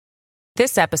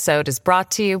This episode is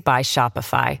brought to you by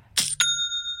Shopify.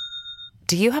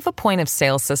 Do you have a point of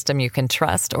sale system you can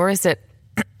trust, or is it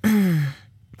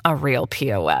a real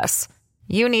POS?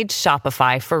 You need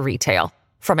Shopify for retail.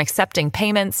 From accepting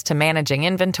payments to managing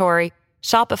inventory,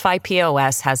 Shopify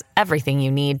POS has everything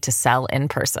you need to sell in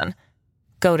person.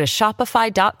 Go to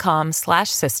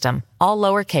shopify.com/system, all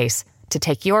lowercase, to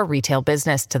take your retail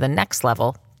business to the next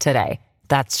level today.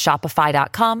 That's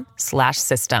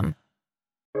shopify.com/system.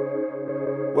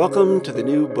 Welcome to the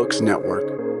New Books Network.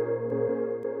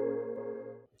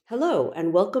 Hello,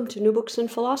 and welcome to New Books in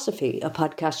Philosophy, a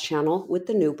podcast channel with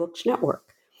the New Books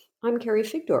Network. I'm Carrie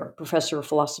Figdor, professor of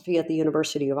philosophy at the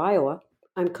University of Iowa.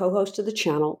 I'm co-host of the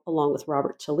channel along with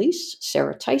Robert Talisse,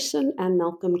 Sarah Tyson, and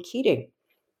Malcolm Keating.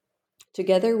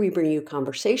 Together, we bring you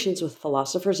conversations with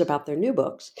philosophers about their new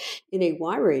books in a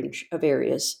wide range of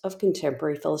areas of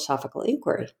contemporary philosophical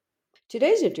inquiry.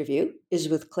 Today's interview is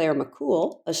with Claire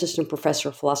McCool, assistant professor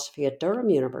of philosophy at Durham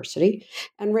University,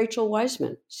 and Rachel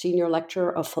Wiseman, senior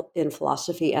lecturer in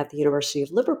philosophy at the University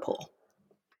of Liverpool.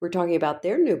 We're talking about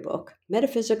their new book,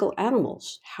 Metaphysical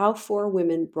Animals: How Four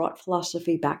Women Brought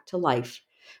Philosophy Back to Life,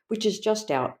 which is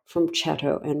just out from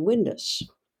Chatto and Windus.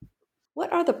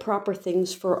 What are the proper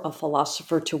things for a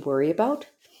philosopher to worry about,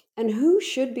 and who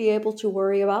should be able to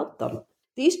worry about them?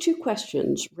 These two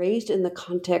questions, raised in the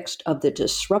context of the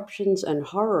disruptions and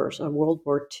horrors of World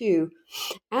War II,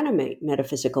 animate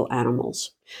Metaphysical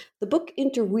Animals. The book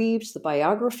interweaves the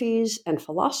biographies and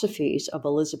philosophies of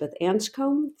Elizabeth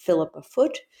Anscombe, Philippa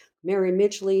Foot, Mary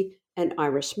Midgley, and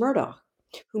Iris Murdoch,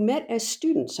 who met as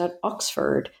students at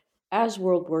Oxford as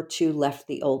World War II left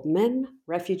the old men,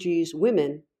 refugees,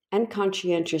 women, and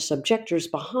conscientious objectors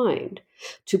behind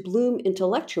to bloom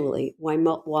intellectually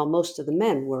while most of the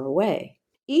men were away.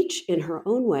 Each, in her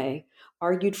own way,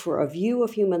 argued for a view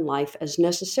of human life as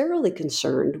necessarily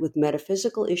concerned with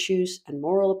metaphysical issues and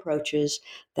moral approaches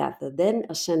that the then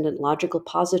ascendant logical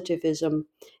positivism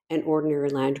and ordinary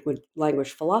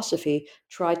language philosophy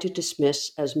tried to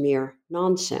dismiss as mere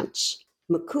nonsense.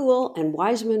 McCool and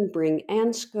Wiseman bring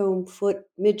Anscombe, Foot,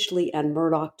 Midgley, and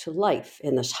Murdoch to life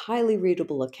in this highly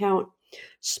readable account,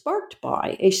 sparked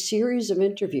by a series of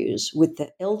interviews with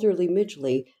the elderly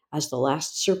Midgley as the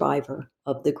last survivor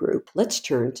of the group. Let's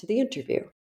turn to the interview.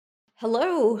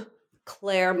 Hello,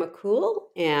 Claire McCool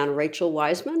and Rachel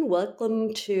Wiseman.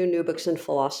 Welcome to New Books in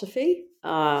Philosophy.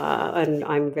 And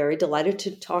I'm very delighted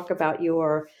to talk about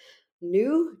your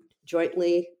new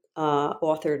jointly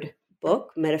authored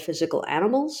book, Metaphysical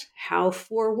Animals: How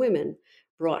Four Women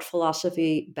Brought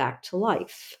Philosophy Back to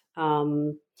Life.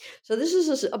 So this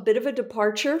is a bit of a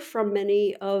departure from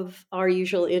many of our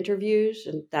usual interviews,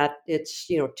 and that it's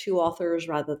two authors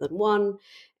rather than one,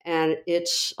 and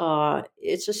it's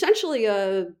essentially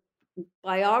a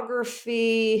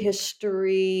biography,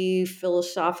 history,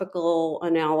 philosophical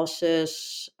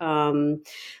analysis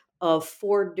of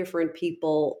four different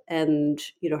people, and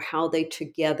how they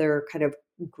together kind of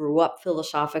grew up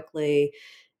philosophically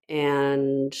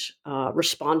and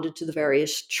responded to the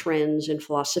various trends in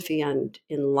philosophy and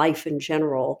in life in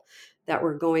general that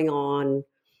were going on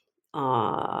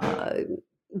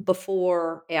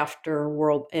before, after,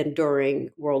 and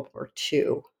during World War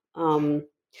II.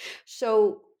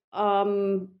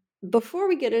 Before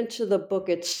we get into the book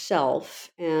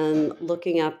itself and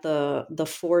looking at the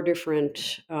four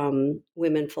different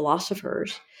women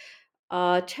philosophers,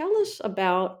 tell us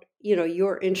about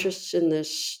your interests in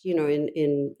this,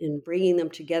 in bringing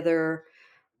them together,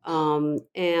 and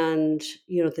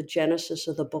the genesis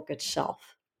of the book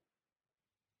itself.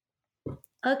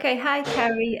 Okay, hi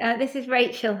Carrie. This is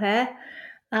Rachel here.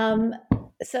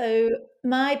 So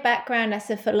my background as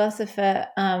a philosopher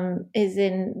is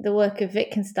in the work of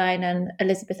Wittgenstein and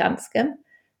Elizabeth Anscombe.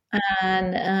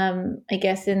 And I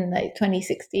guess in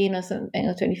 2016 or something,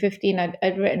 or 2015,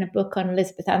 I'd written a book on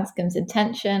Elizabeth Anscombe's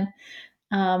Intention.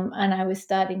 And I was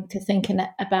starting to think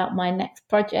about my next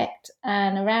project.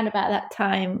 And around about that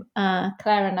time,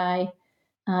 Claire and I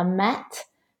met,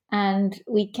 and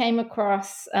we came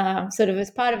across, sort of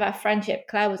as part of our friendship,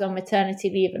 Claire was on maternity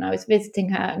leave and I was visiting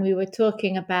her, and we were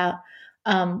talking about,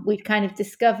 we'd kind of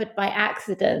discovered by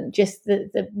accident just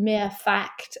the mere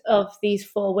fact of these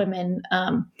four women,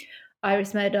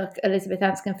 Iris Murdoch, Elizabeth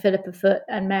Anscombe, Philippa Foot,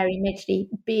 and Mary Midgley,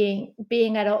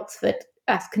 being at Oxford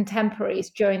as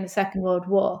contemporaries during the Second World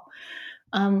War.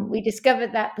 We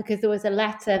discovered that because there was a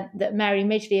letter that Mary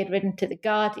Midgley had written to The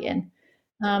Guardian,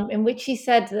 in which she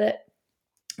said that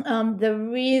the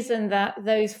reason that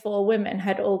those four women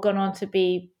had all gone on to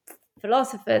be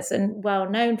philosophers and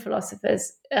well-known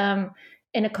philosophers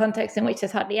in a context in which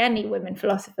there's hardly any women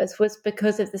philosophers, was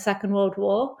because of the Second World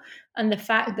War and the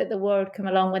fact that the war had come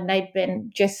along when they'd been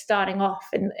just starting off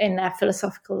in their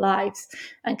philosophical lives.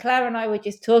 And Claire and I were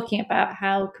just talking about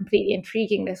how completely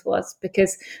intriguing this was,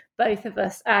 because both of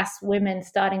us, as women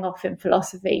starting off in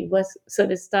philosophy, was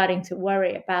sort of starting to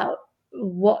worry about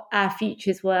what our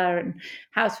futures were and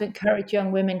how to encourage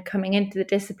young women coming into the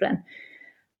discipline.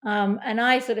 And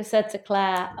I sort of said to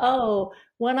Claire, "Oh,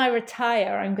 when I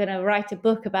retire, I'm going to write a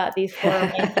book about these four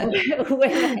amazing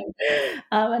women."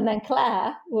 And then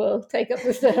Claire will take up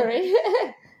the story.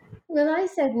 Well, I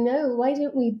said, no, why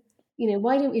don't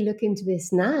we look into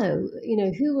this now?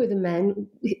 Who were the men?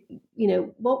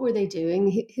 What were they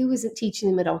doing? Who was it teaching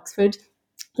them at Oxford?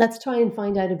 Let's try and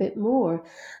find out a bit more.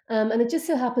 And it just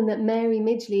so happened that Mary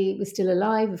Midgley was still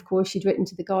alive. Of course, she'd written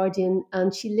to The Guardian,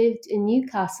 and she lived in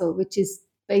Newcastle, which is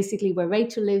basically where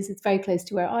Rachel lives. It's very close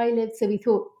to where I live. So we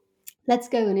thought, let's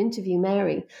go and interview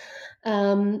Mary.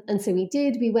 And so we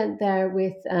did. We went there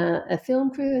with a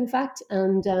film crew, in fact,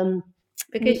 and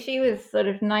because she was sort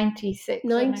of 96.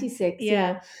 96,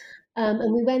 yeah.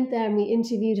 And we went there and we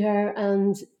interviewed her,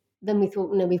 and then we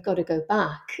thought, no, we've got to go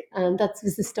back. And that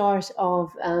was the start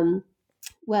of,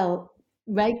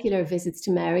 regular visits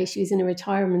to Mary. She was in a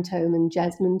retirement home in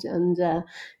Jesmond, and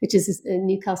which is a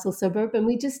Newcastle suburb. And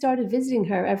we just started visiting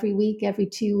her every week, every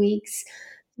 2 weeks.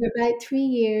 For about 3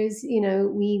 years,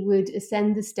 we would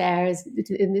ascend the stairs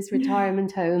in this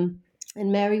retirement home,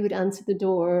 and Mary would answer the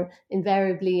door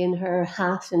invariably in her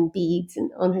hat and beads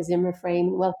and on her Zimmer frame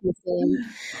and welcome us in.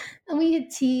 And we had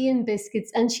tea and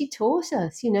biscuits, and she taught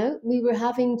us, we were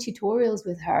having tutorials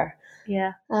with her.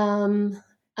 Yeah.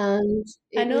 And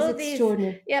it was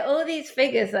extraordinary. All these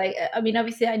figures,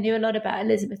 obviously I knew a lot about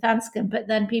Elizabeth Anscombe, but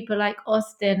then people like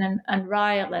Austen and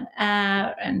Ryle and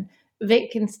Eyre and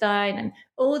Wittgenstein and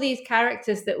all these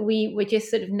characters that we were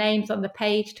just sort of names on the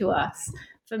page to us.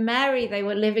 For Mary, they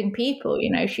were living people.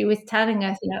 She was telling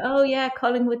us, oh yeah,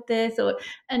 Collingwood this,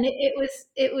 and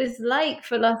it was like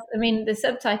philosophy. I mean, the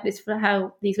subtitle is for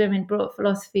how these women brought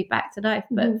philosophy back to life,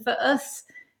 but for us,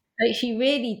 she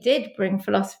really did bring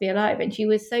philosophy alive, and she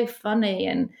was so funny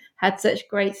and had such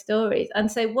great stories.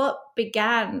 And so what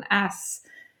began as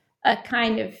a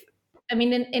kind of,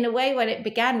 in a way, when it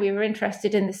began, we were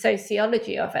interested in the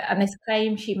sociology of it, and this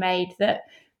claim she made that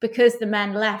because the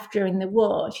men left during the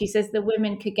war, she says the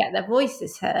women could get their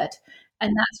voices heard,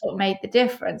 and that's what made the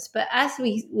difference. But as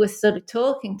we were sort of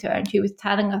talking to her and she was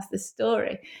telling us the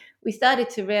story, we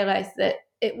started to realize that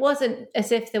it wasn't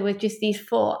as if there were just these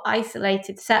four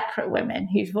isolated, separate women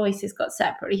whose voices got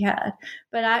separately heard,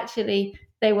 but actually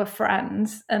they were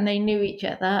friends and they knew each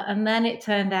other. And then it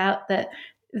turned out that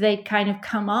they'd kind of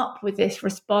come up with this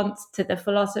response to the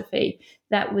philosophy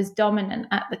that was dominant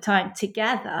at the time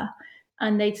together.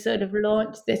 And they'd sort of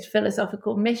launched this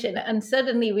philosophical mission. And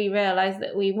suddenly we realized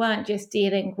that we weren't just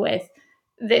dealing with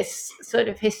this sort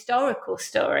of historical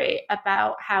story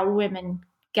about how women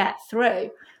get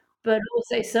through, but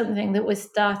also something that was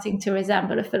starting to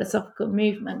resemble a philosophical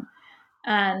movement.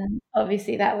 And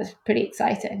obviously that was pretty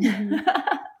exciting.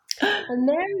 And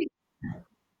Mary...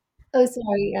 Oh,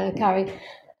 sorry, Carrie.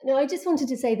 No, I just wanted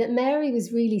to say that Mary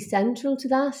was really central to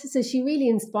that. So she really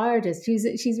inspired us.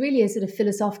 She's really a sort of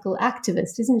philosophical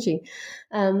activist, isn't she?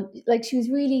 She was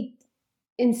really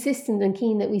insistent and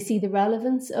keen that we see the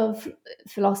relevance of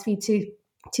philosophy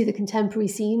to the contemporary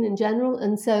scene in general.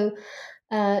 And so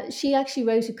she actually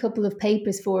wrote a couple of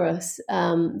papers for us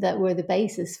that were the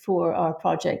basis for our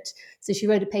project. So she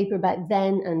wrote a paper about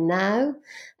then and now,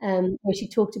 where she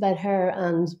talked about her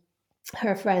and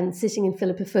her friends sitting in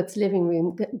Philippa Foot's living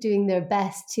room, doing their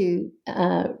best to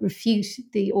refute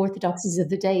the orthodoxies of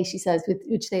the day, she says,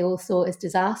 which they all saw as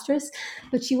disastrous.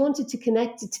 But she wanted to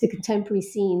connect it to the contemporary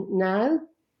scene now,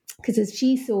 because as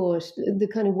she saw it, the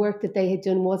kind of work that they had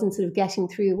done wasn't sort of getting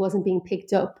through, wasn't being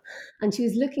picked up. And she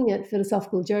was looking at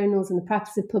philosophical journals and the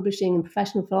practice of publishing and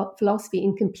professional philosophy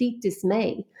in complete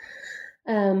dismay.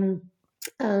 And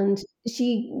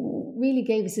she really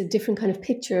gave us a different kind of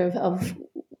picture of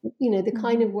the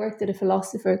kind of work that a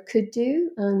philosopher could do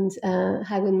and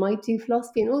how one might do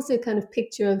philosophy, and also a kind of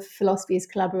picture of philosophy as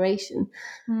collaboration.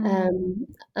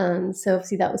 And so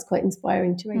obviously that was quite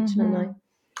inspiring to Rachel and I.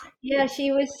 Yeah,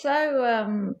 she was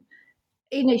so,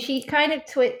 she kind of,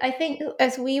 I think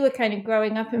as we were kind of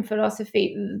growing up in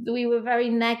philosophy, we were very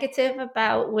negative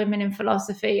about women in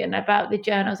philosophy and about the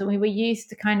journals. And we were used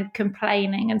to kind of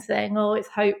complaining and saying, oh, it's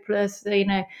hopeless.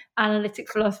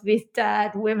 Analytic philosophy is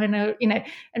dead. Women are,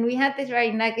 and we had this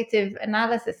very negative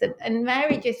analysis. And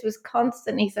Mary just was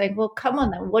constantly saying, well, come on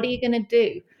then, what are you going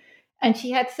to do? And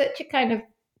she had such a kind of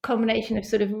combination of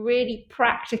sort of really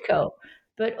practical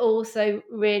but also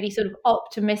really sort of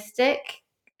optimistic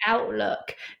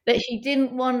outlook, that she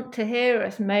didn't want to hear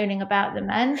us moaning about the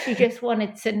men. She just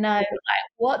wanted to know, like,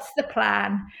 what's the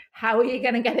plan? How are you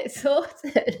going to get it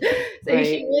sorted? So Right.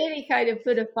 she really kind of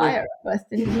put a fire up us,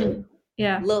 didn't she?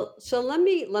 Yeah. So let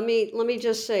me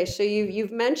just say. So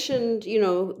you've mentioned,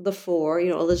 the four,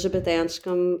 Elizabeth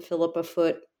Anscombe, Philippa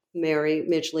Foot, Mary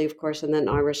Midgley, of course, and then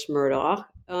Iris Murdoch.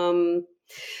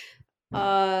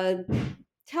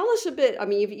 Tell us a bit. I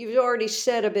mean, you've already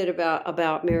said a bit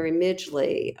about Mary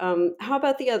Midgley. How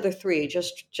about the other three?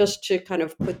 Just to kind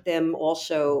of put them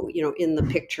also, in the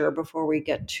picture before we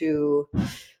get to,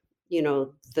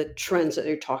 the trends that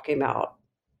you're talking about.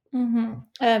 Mm-hmm.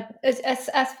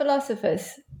 As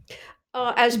philosophers,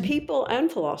 as people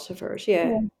and philosophers,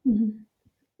 yeah.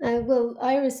 Well,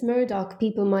 Iris Murdoch,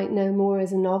 people might know more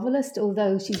as a novelist,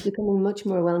 although she's becoming much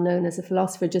more well known as a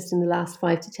philosopher just in the last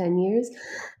 5 to 10 years.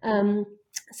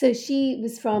 So she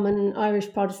was from an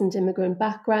Irish Protestant immigrant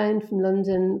background, from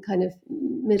London, kind of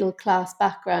middle class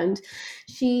background.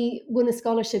 She won a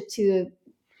scholarship to a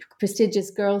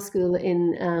prestigious girls' school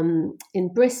in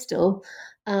Bristol,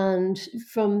 and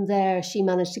from there she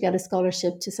managed to get a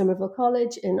scholarship to Somerville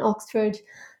College in Oxford,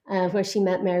 where she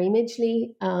met Mary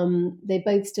Midgley. They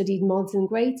both studied Mods and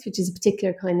Greats, which is a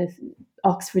particular kind of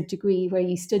Oxford degree where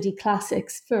you study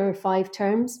classics for 5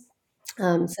 terms.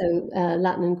 So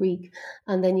Latin and Greek,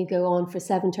 and then you go on for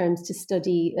 7 terms to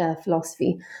study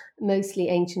philosophy, mostly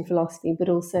ancient philosophy, but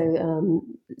also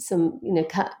some,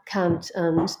 Kant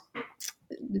and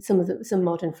some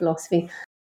modern philosophy.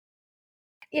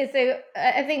 Yeah, so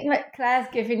I think Claire's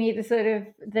given you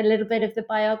the little bit of the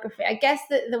biography. I guess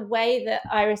that the way that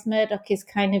Iris Murdoch is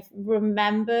kind of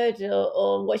remembered,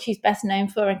 or what she's best known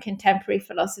for in contemporary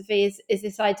philosophy, is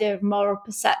this idea of moral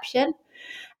perception.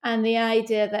 And the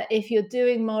idea that if you're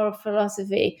doing moral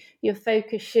philosophy, your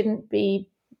focus shouldn't be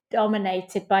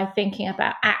dominated by thinking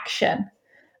about action,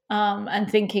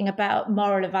 and thinking about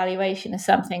moral evaluation as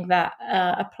something that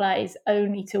applies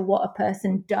only to what a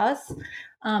person does.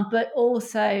 But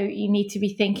also you need to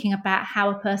be thinking about how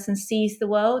a person sees the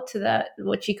world, to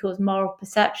what she calls moral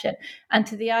perception, and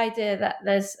to the idea that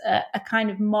there's a kind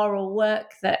of moral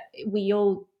work that we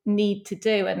all need to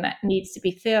do, and that needs to be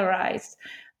theorized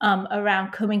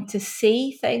around coming to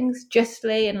see things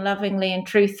justly and lovingly and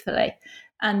truthfully.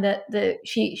 And that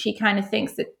she kind of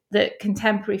thinks that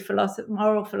contemporary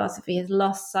moral philosophy has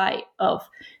lost sight of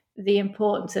the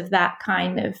importance of that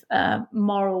kind of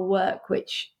moral work,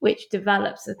 which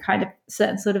develops a kind of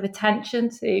certain sort of attention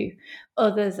to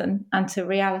others and to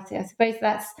reality. I suppose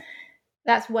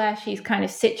that's where she's kind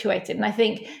of situated. And I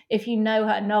think if you know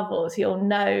her novels, you'll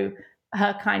know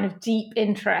her kind of deep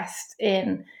interest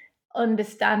in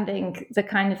understanding the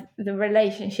kind of the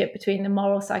relationship between the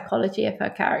moral psychology of her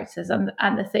characters and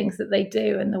the things that they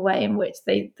do, and the way in which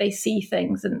they see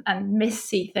things and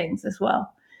missee things as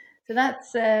well. So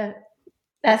that's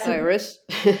Iris.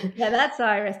 Yeah, that's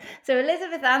Iris. So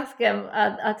Elizabeth Anscombe,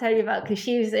 I'll tell you about, because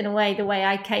she was in a way the way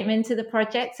I came into the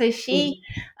project. So she,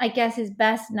 I guess, is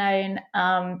best known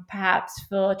perhaps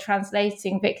for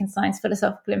translating Wittgenstein's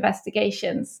Philosophical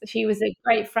Investigations. She was a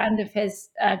great friend of his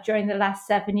during the last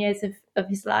 7 years of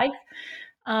his life.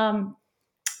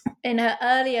 In her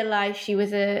earlier life, she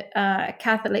was a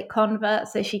Catholic convert,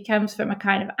 so she comes from a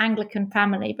kind of Anglican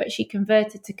family, but she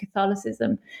converted to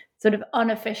Catholicism sort of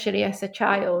unofficially as a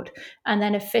child, and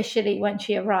then officially when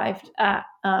she arrived at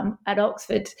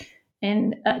Oxford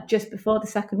in just before the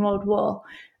Second World War.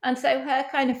 And so her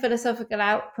kind of philosophical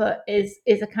output is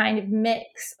a kind of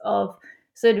mix of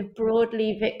sort of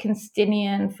broadly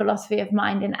Wittgensteinian philosophy of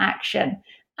mind in action,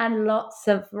 and lots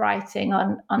of writing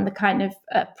on the kind of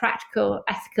practical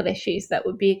ethical issues that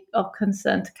would be of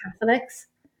concern to Catholics.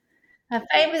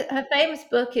 Her famous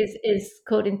book is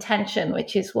called Intention,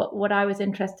 which is what I was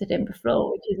interested in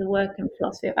before, which is a work in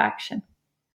philosophy of action.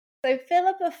 So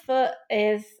Philippa Foot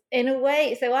is, in a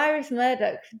way, so Iris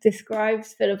Murdoch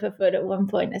describes Philippa Foot at one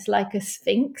point as like a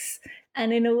sphinx.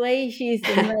 And in a way, she's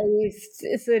the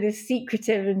most sort of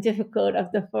secretive and difficult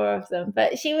of the 4 of them.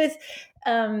 But she's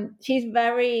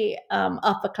very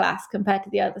upper class compared to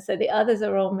the others. So the others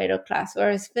are all middle class,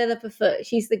 whereas Philippa Foot,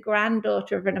 she's the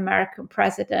granddaughter of an American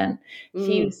president.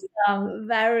 She was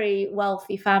very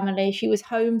wealthy family. She was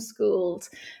homeschooled.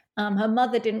 Her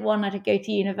mother didn't want her to go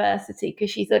to university because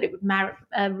she thought it would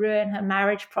ruin her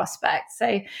marriage prospects.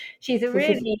 So she's a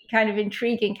really kind of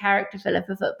intriguing character,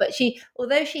 Philippa Foot. But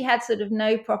although she had sort of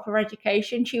no proper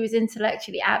education, she was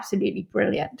intellectually absolutely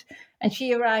brilliant. And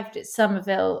she arrived at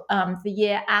Somerville the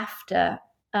year after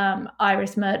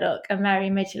Iris Murdoch and Mary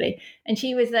Midgley. And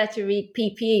she was there to read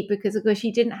PPE because, of course,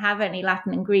 she didn't have any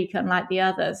Latin and Greek, unlike the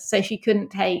others. So she couldn't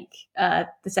take the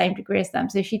same degree as them.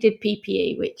 So she did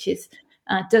PPE, which is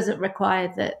doesn't require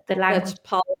the language. That's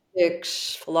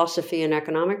politics, philosophy, and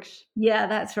economics. Yeah,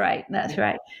 that's right. That's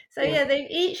right. So yeah, they've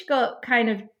each got kind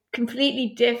of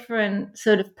completely different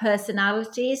sort of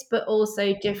personalities, but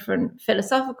also different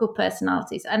philosophical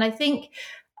personalities. And I think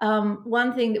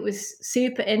one thing that was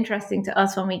super interesting to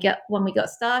us when we got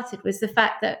started was the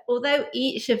fact that although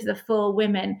each of the four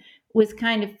women was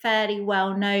kind of fairly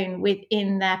well known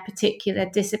within their particular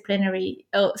disciplinary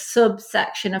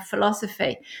subsection of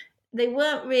philosophy, they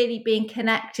weren't really being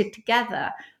connected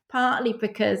together, partly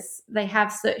because they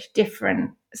have such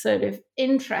different sort of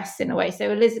interests in a way. So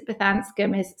Elizabeth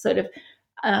Anscombe is sort of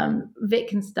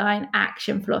Wittgenstein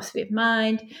action, philosophy of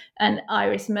mind, and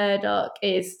Iris Murdoch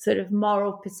is sort of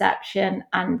moral perception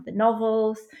and the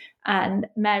novels, and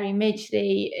Mary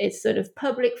Midgley is sort of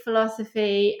public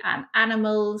philosophy and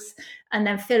animals, and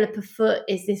then Philippa Foot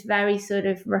is this very sort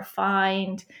of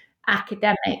refined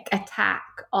academic attack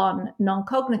on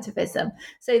non-cognitivism.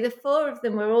 So the four of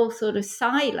them were all sort of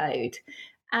siloed,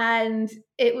 and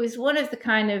it was one of the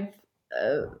kind of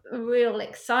real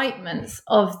excitements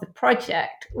of the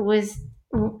project was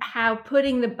how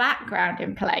putting the background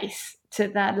in place to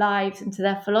their lives and to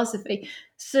their philosophy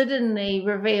suddenly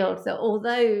revealed that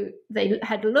although they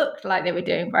had looked like they were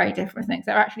doing very different things,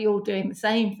 they're actually all doing the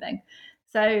same thing.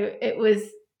 So it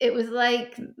was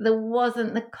like there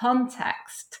wasn't the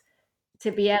context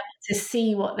to be able to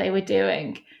see what they were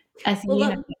doing as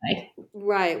unified.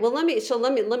 Right. Well, let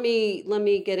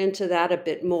me get into that a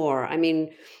bit more. I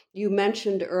mean, you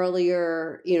mentioned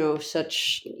earlier,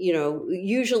 such,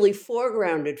 usually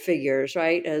foregrounded figures,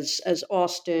 right? As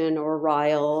Austen or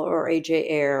Ryle or A.J.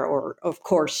 Ayer or, of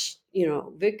course,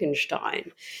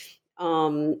 Wittgenstein.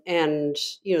 And,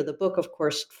 the book, of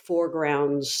course,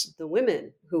 foregrounds the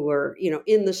women who were,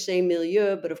 in the same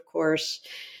milieu. But of course,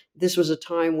 this was a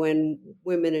time when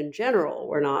women in general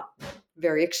were not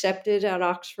very accepted at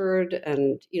Oxford.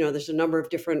 And, there's a number of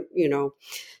different,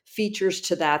 features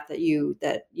to that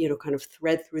kind of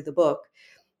thread through the book.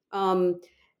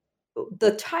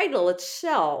 The title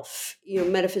itself,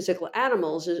 Metaphysical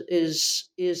Animals, is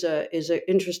an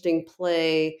interesting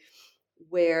play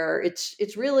where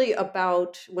it's really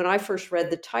about, when I first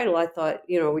read the title, I thought,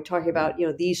 we're talking about,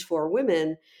 these four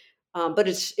women. But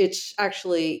it's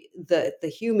actually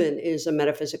the human is a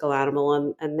metaphysical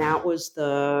animal, and that was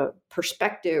the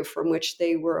perspective from which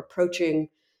they were approaching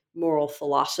moral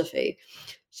philosophy.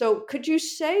 So, could you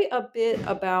say a bit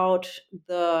about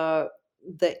the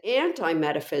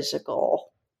anti-metaphysical,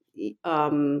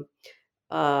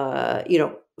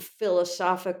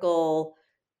 philosophical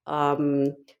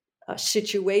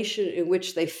situation in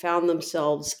which they found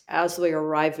themselves as they were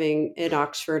arriving in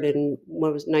Oxford in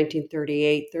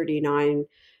 1938, 39.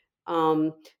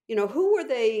 Who were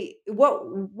they?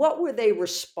 What were they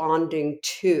responding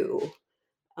to?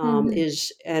 And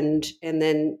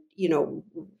then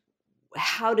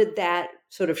how did that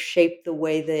sort of shape the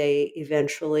way they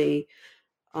eventually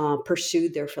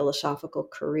pursued their philosophical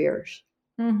careers?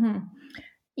 Mm-hmm.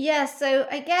 Yeah, so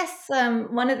I guess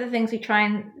one of the things we try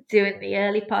and do in the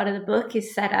early part of the book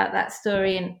is set out that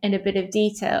story in a bit of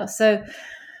detail. So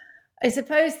I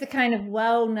suppose the kind of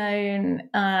well-known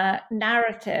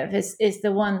narrative is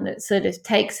the one that sort of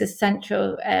takes as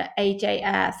central A.J.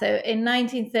 Ayer. So in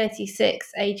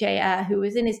 1936, A.J. Ayer, who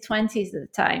was in his 20s at the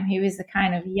time, he was the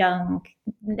kind of young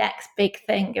next big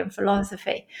thing in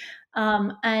philosophy.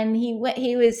 And he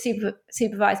was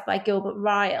supervised by Gilbert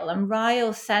Ryle, and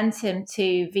Ryle sent him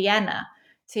to Vienna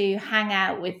to hang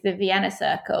out with the Vienna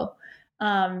Circle.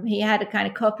 He had a kind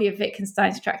of copy of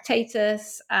Wittgenstein's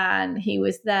Tractatus, and he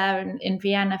was there in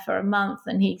Vienna for a month,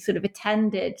 and he sort of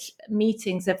attended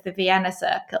meetings of the Vienna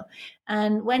Circle.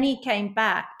 And when he came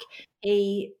back,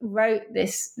 he wrote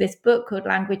this book called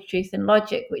Language, Truth and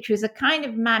Logic, which was a kind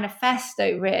of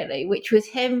manifesto, really, which was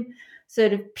him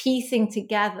sort of piecing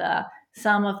together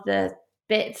some of the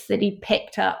bits that he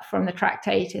picked up from the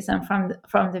Tractatus and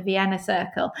from the Vienna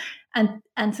Circle, and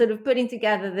sort of putting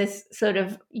together this sort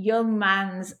of young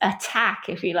man's attack,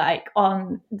 if you like,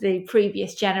 on the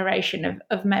previous generation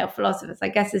of male philosophers. I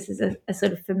guess this is a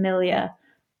sort of familiar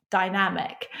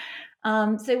dynamic.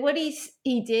 So what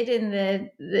he did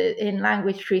in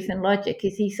Language, Truth and Logic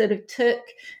is he sort of took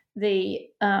the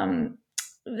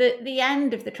the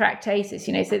end of the Tractatus,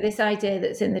 so this idea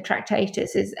that's in the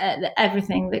Tractatus is that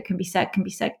everything that can be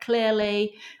said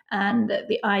clearly, and that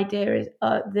the idea is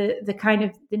the kind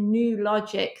of the new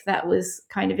logic that was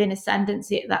kind of in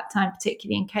ascendancy at that time,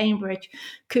 particularly in Cambridge,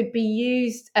 could be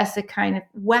used as a kind of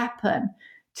weapon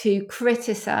to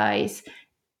criticize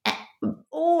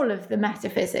all of the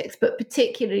metaphysics, but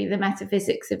particularly the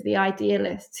metaphysics of the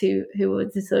idealists who were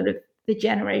the sort of the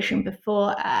generation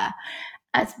before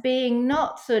as being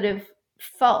not sort of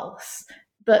false,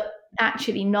 but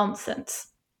actually nonsense.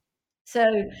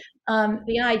 So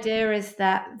the idea is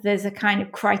that there's a kind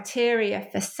of criteria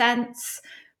for sense,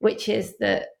 which is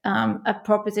that a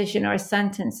proposition or a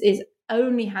sentence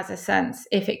only has a sense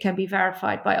if it can be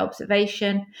verified by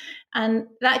observation. And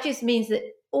that just means that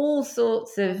all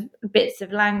sorts of bits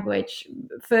of language,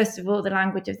 first of all, the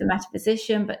language of the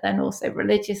metaphysician, but then also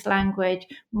religious language,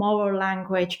 moral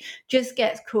language, just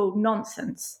gets called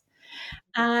nonsense.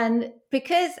 And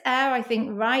because Eyre, I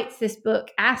think, writes this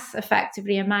book as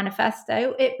effectively a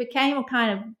manifesto, it became a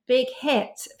kind of big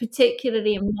hit,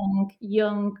 particularly among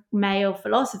young male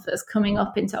philosophers coming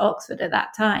up into Oxford at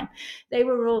that time. They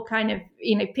were all kind of,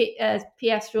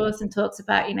 P.S. Rawson talks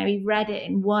about, he read it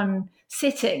in one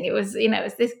sitting. It was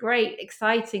this great,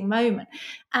 exciting moment.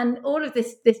 And all of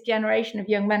this generation of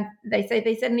young men, they say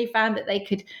they suddenly found that they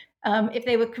could, if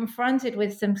they were confronted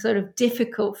with some sort of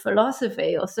difficult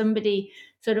philosophy or somebody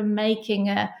sort of making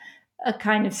a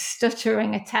kind of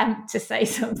stuttering attempt to say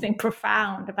something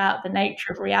profound about the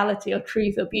nature of reality or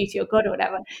truth or beauty or God or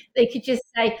whatever, they could just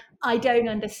say, I don't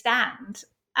understand.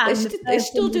 And they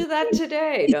still do that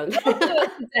today, don't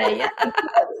they?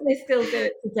 They still do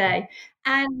it today.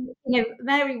 And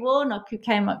Mary Warnock, who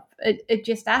came up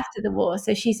just after the war,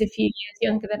 so she's a few years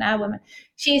younger than our woman.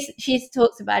 She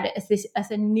talks about it as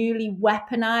a newly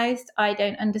weaponized I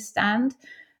don't understand.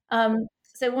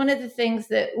 So one of the things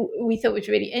that we thought was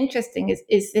really interesting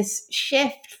is this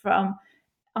shift from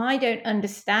I don't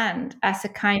understand as a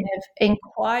kind of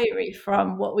inquiry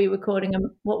from what we're calling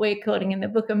in the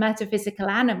book a metaphysical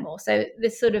animal. So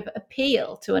this sort of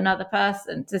appeal to another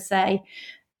person to say,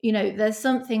 there's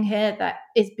something here that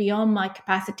is beyond my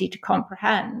capacity to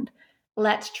comprehend.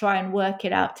 Let's try and work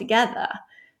it out together.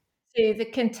 To the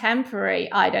contemporary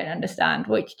I don't understand,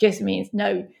 which just means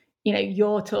no,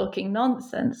 you're talking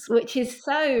nonsense, which is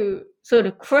so sort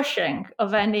of crushing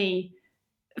of any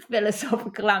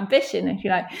philosophical ambition, if you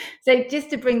like. So just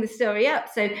to bring the story up,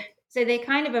 so they're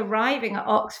kind of arriving at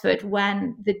Oxford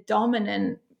when the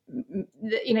dominant,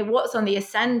 what's on the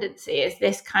ascendancy is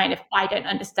this kind of I don't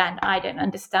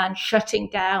understand shutting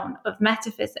down of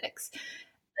metaphysics.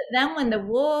 But then when the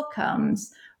war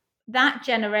comes, that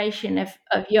generation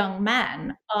of young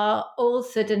men are all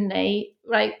suddenly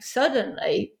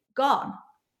gone.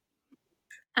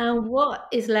 And what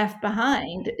is left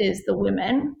behind is the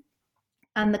women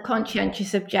and the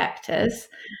conscientious objectors,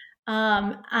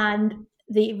 and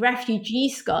the refugee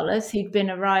scholars who'd been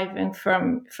arriving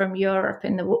from Europe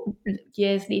in the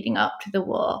years leading up to the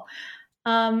war.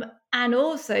 And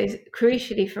also,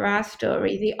 crucially for our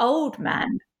story, the old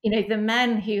men, the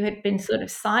men who had been sort of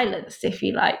silenced, if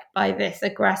you like, by this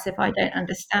aggressive I don't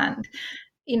understand,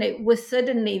 were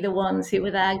suddenly the ones who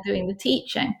were there doing the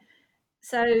teaching.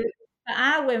 So for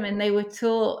our women, they were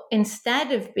taught,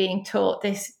 instead of being taught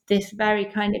this very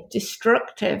kind of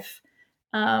destructive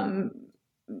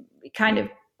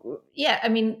A.J.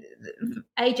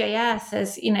 Eyre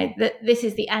says, that this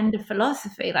is the end of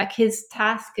philosophy. Like his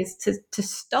task is to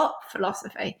stop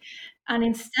philosophy. And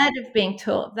instead of being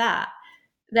taught that,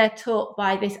 they're taught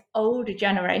by this older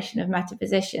generation of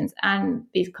metaphysicians and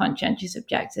these conscientious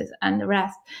objectors and the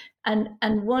rest. And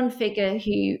one figure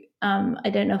who I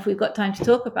don't know if we've got time to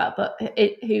talk about, but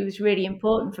who was really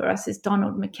important for us is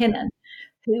Donald Mackinnon,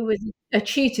 who was a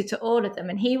tutor to all of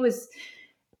them. And he was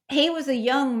a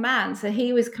young man, so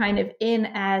he was kind of in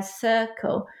Eyre's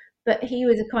circle, but he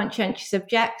was a conscientious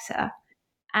objector.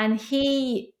 And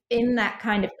he, in that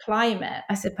kind of climate,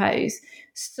 I suppose,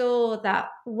 saw that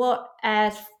what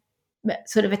Eyre's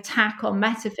sort of attack on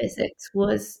metaphysics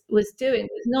was doing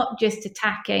was not just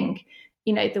attacking,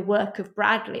 the work of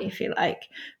Bradley, if you like,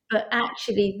 but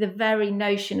actually the very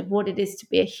notion of what it is to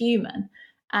be a human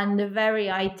and the very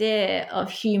idea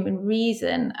of human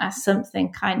reason as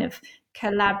something kind of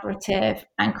collaborative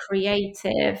and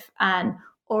creative and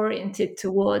oriented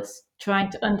towards trying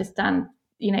to understand,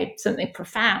 something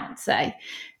profound, say.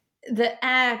 That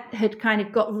Eyre had kind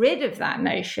of got rid of that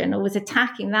notion, or was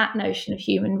attacking that notion of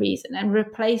human reason and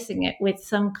replacing it with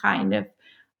some kind of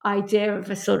idea of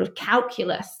a sort of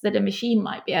calculus that a machine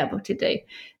might be able to do.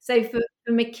 So for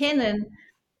Mackinnon,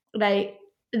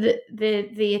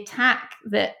 the attack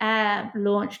that Ayer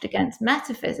launched against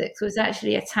metaphysics was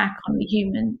actually an attack on the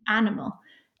human animal.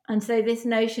 And so this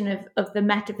notion of the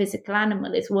metaphysical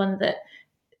animal is one that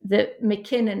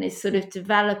Mackinnon is sort of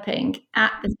developing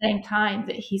at the same time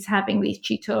that he's having these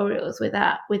tutorials with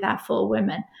our four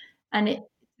women. And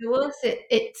to us,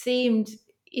 it seemed,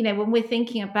 when we're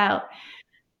thinking about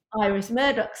Iris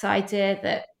Murdoch's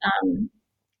idea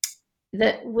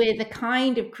that we're the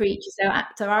kind of creature.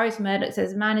 So Iris Murdoch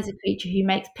says man is a creature who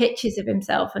makes pictures of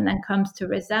himself and then comes to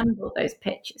resemble those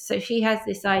pictures. So she has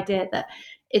this idea that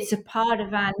it's a part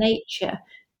of our nature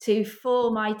to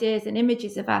form ideas and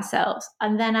images of ourselves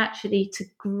and then actually to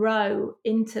grow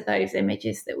into those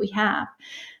images that we have.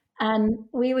 And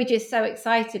we were just so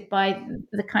excited by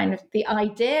the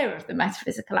idea of the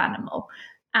metaphysical animal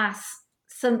as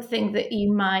something that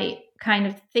you might kind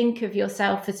of think of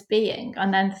yourself as being,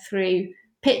 and then through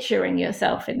picturing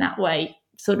yourself in that way,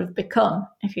 sort of become,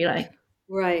 if you like.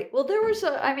 Right. Well, there's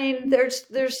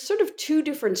sort of two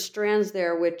different strands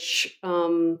there, which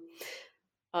we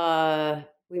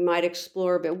might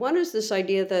explore a bit. One is this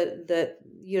idea that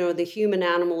the human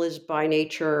animal is by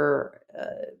nature,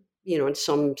 in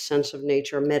some sense of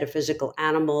nature, a metaphysical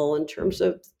animal in terms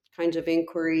of kinds of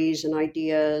inquiries and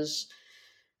ideas,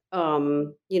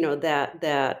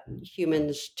 that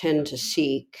humans tend to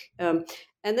seek. And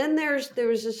then there was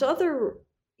this other,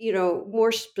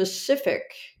 more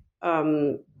specific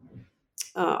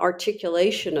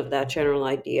articulation of that general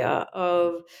idea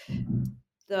of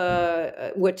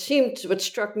what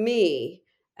struck me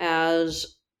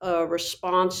as a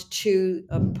response to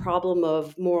a problem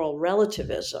of moral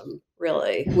relativism,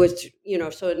 really, with,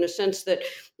 so in a sense that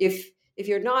if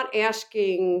you're not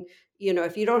asking,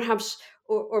 if you don't have,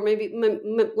 or maybe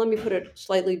let me put it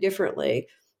slightly differently,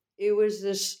 it was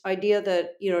this idea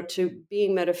that, to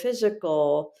being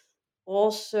metaphysical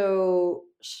also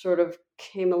sort of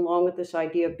came along with this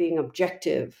idea of being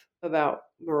objective about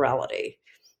morality.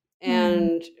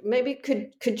 And maybe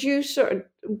could you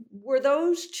were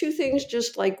those two things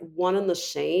just like one and the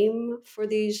same for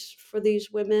these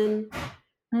women?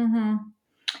 Mm-hmm.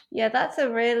 Yeah, that's a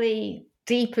really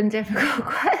deep and difficult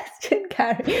question,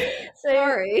 Carrie.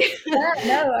 Sorry.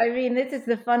 No, I mean, this is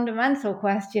the fundamental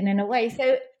question in a way.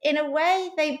 So in a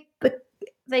way,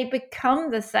 they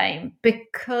become the same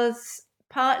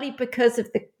partly because of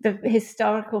the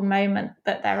historical moment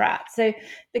that they're at. So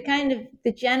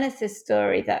the Genesis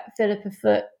story that Philippa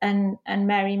Foot and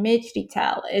Mary Midgley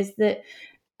tell is that,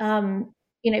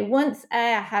 once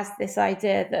Ayer has this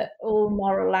idea that all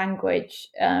moral language,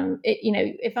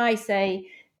 if I say,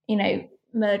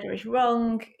 murder is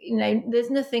wrong, there's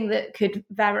nothing that could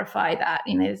verify that,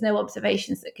 there's no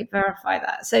observations that could verify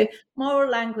that. So moral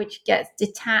language gets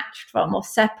detached from or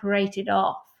separated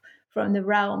off from the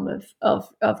realm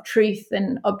of truth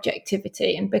and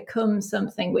objectivity and becomes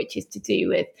something which is to do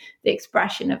with the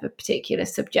expression of a particular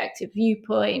subjective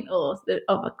viewpoint or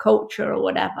of a culture or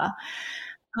whatever.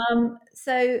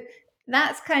 So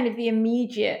that's kind of the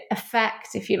immediate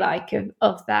effect, if you like,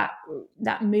 of that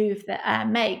move that Ayer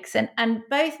makes. And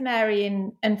both Mary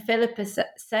and Philippa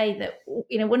say that,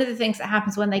 one of the things that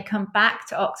happens when they come back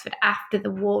to Oxford after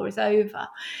the war is over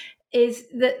is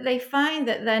that they find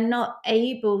that they're not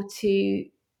able to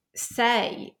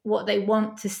say what they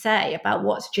want to say about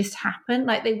what's just happened.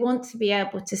 Like they want to be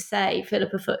able to say,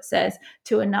 Philippa Foot says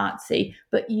to a Nazi,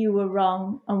 but you were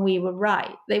wrong and we were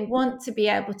right. They want to be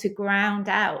able to ground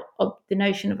out of the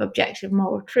notion of objective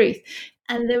moral truth.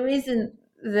 And there isn't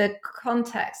the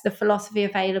context, the philosophy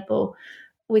available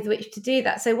with which to do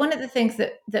that. So one of the things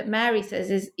that Mary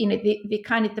says is, the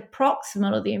kind of the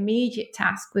proximal or the immediate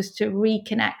task was to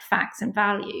reconnect facts and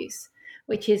values,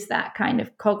 which is that kind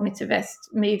of cognitivist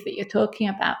move that you're talking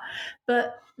about.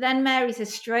 But then Mary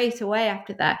says straight away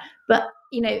after that, but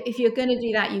if you're going to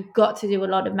do that, you've got to do a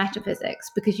lot of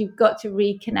metaphysics, because you've got to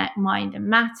reconnect mind and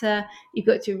matter, you've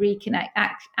got to reconnect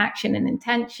action and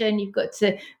intention, you've got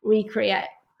to reconnect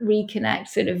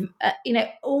sort of,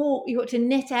 you've got to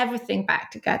knit everything back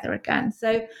together again.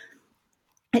 So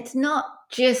it's not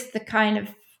just the kind of,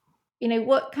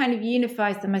 what kind of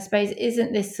unifies them, I suppose,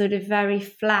 isn't this sort of very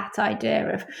flat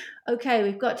idea of, okay,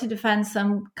 we've got to defend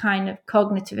some kind of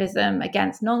cognitivism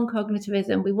against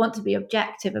non-cognitivism. We want to be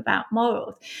objective about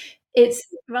morals. It's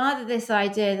rather this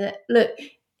idea that, look,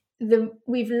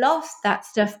 we've lost that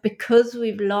stuff because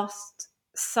we've lost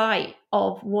sight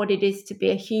of what it is to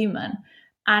be a human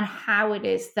and how it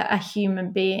is that a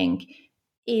human being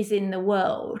is in the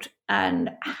world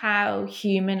and how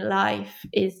human life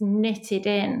is knitted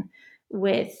in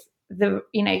with the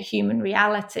human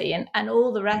reality and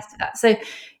all the rest of that. So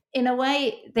in a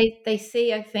way, they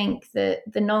see, I think, the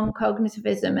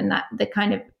non-cognitivism and that the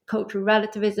kind of cultural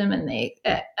relativism and the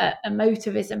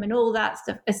emotivism and all that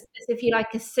stuff as if you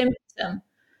like a symptom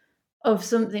of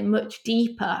something much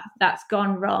deeper that's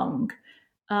gone wrong,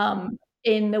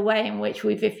 in the way in which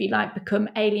we've, if you like, become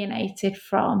alienated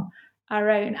from our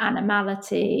own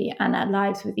animality and our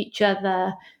lives with each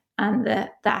other and their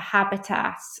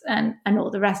habitats and all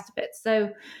the rest of it.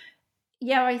 So,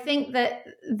 yeah, I think that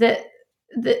the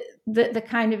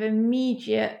kind of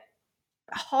immediate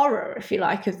horror, if you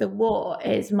like, of the war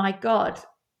is, my God,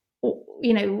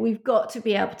 you know, we've got to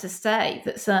be able to say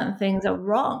that certain things are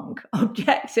wrong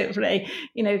objectively.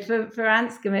 You know, for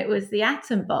Anscombe, it was the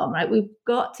atom bomb, right? We've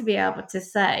got to be able to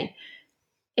say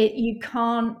it. You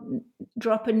can't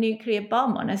drop a nuclear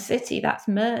bomb on a city. That's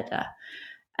murder.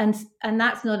 And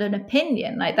that's not an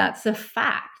opinion, like that's a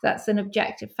fact, that's an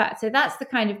objective fact. So that's the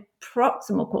kind of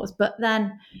proximal cause. But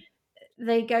then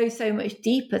they go so much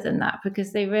deeper than that,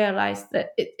 because they realize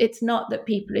that it's not that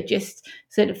people are just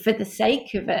sort of for the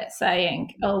sake of it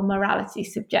saying, oh, morality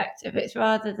is subjective. It's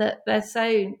rather that they're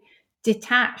so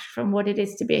detached from what it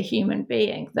is to be a human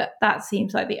being that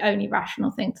seems like the only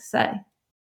rational thing to say.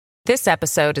 This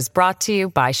episode is brought to you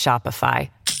by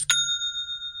Shopify.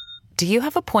 Do you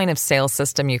have a point of sale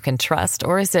system you can trust,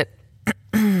 or is it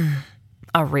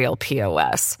a real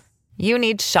POS? You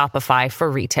need Shopify for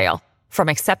retail. From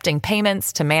accepting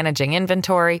payments to managing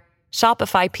inventory,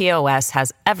 Shopify POS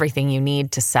has everything you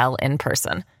need to sell in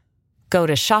person. Go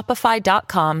to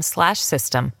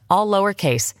shopify.com/system, all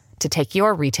lowercase, to take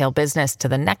your retail business to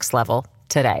the next level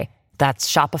today. That's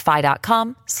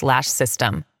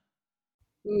shopify.com/system.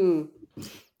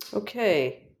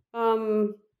 Okay.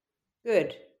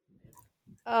 Good.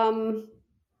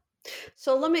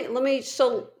 So let me,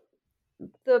 so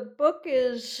the book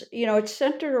is, you know, it's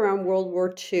centered around World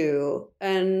War II,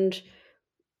 and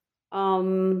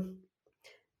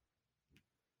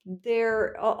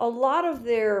there a lot of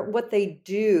what they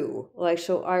do, like,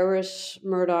 so Iris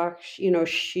Murdoch, you know,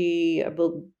 she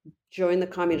joined the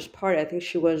Communist Party. I think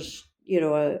she was, you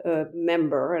know, a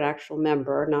member, an actual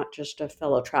member, not just a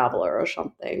fellow traveler or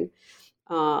something.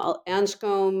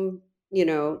 Anscombe, you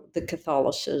know, the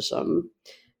Catholicism.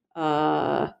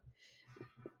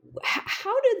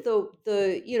 How did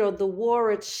the you know, the war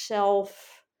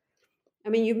itself? I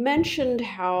mean, you mentioned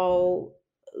how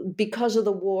because of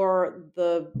the war,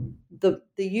 the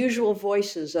usual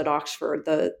voices at Oxford,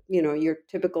 you know, your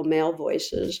typical male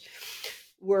voices,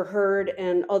 were heard,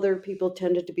 and other people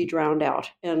tended to be drowned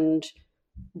out, and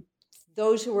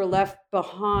those who were left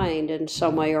behind in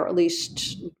some way, or at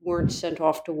least weren't sent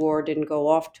off to war, didn't go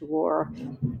off to war.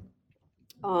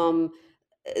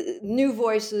 New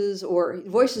voices, or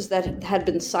voices that had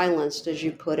been silenced, as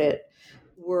you put it,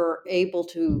 were able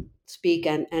to speak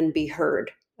and be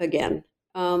heard again.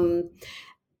 How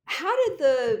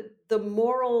did the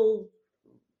moral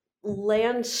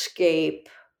landscape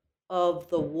of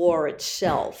the war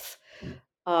itself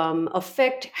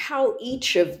affect how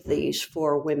each of these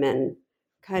four women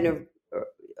kind of,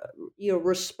 you know,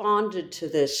 responded to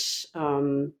this?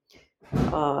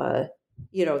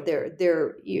 You know,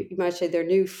 their you might say their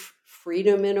new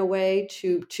freedom in a way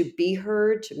to be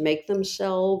heard, to make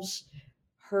themselves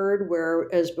heard,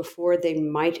 whereas before they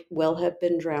might well have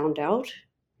been drowned out.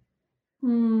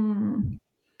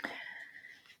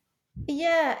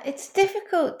 Yeah, it's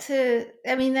difficult to,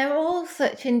 I mean, they're all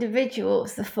such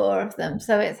individuals, the four of them,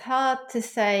 so it's hard to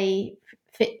say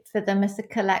fit for them as a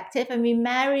collective. I mean,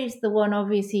 Mary's the one,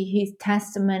 obviously, whose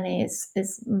testimony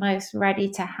is most ready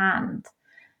to hand.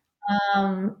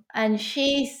 And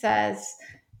she says,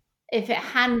 if it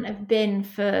hadn't have been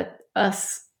for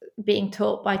us being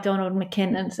taught by Donald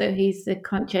Mackinnon, so he's the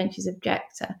conscientious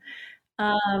objector,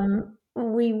 I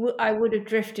would have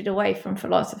drifted away from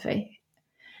philosophy.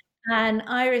 And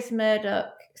Iris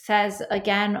Murdoch says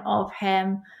again of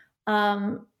him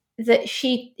that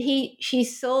she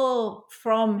saw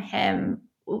from him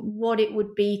what it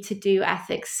would be to do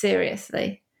ethics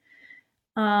seriously.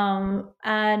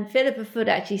 And Philippa Foot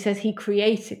actually says he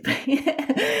created me.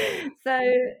 So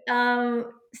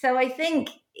I think,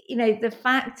 you know, the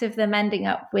fact of them ending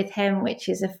up with him, which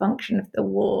is a function of the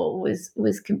war,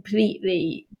 was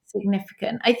completely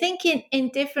significant. I think in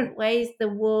different ways, the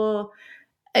war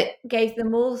gave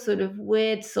them all sort of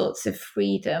weird sorts of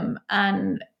freedom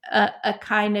and a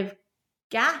kind of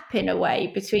gap in a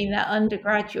way between their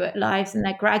undergraduate lives and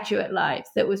their graduate lives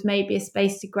that was maybe a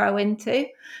space to grow into,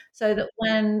 so that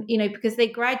when, you know, because they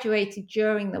graduated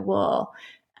during the war,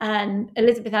 and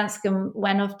Elizabeth Anscombe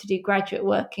went off to do graduate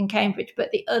work in Cambridge,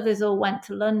 but the others all went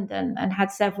to London and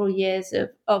had several years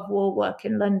of war work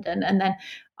in London. And then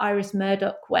Iris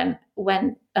Murdoch went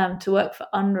to work for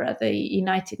UNRWA, the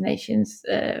United Nations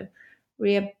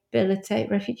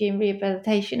Refugee and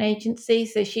Rehabilitation Agency.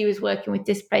 So she was working with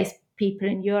displaced people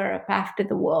in Europe after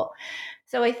the war.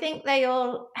 So I think they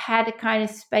all had a kind of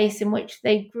space in which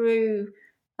they grew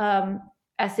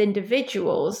as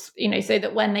individuals, so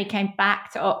that when they came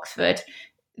back to Oxford,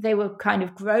 they were kind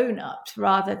of grown-ups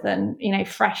rather than,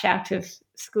 fresh out of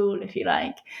school, if you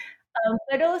like.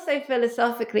 But also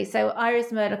philosophically, so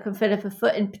Iris Murdoch and Philippa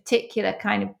Foot in particular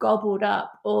kind of gobbled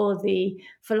up all the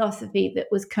philosophy that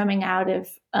was coming out of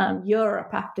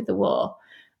Europe after the war.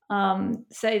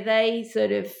 So they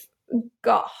sort of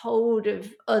got hold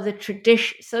of other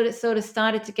traditions, sort of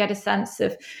started to get a sense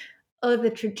of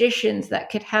other traditions that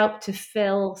could help to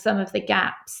fill some of the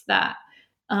gaps that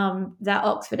that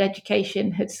Oxford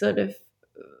education had sort of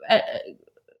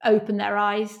open their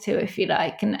eyes to, if you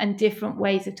like, and different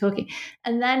ways of talking.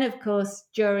 And then, of course,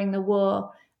 during the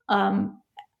war,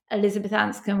 Elizabeth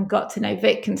Anscombe got to know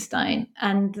Wittgenstein,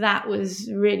 and that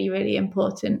was really, really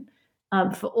important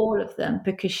for all of them,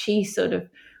 because she sort of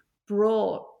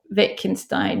brought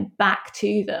Wittgenstein back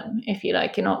to them, if you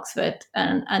like, in Oxford,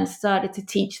 and started to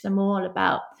teach them all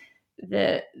about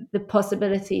the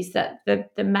possibilities that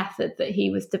the method that he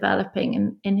was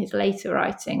developing in his later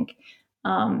writing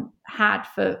had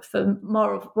for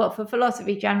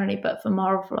philosophy generally, but for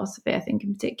moral philosophy, I think,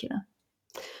 in particular.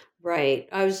 Right.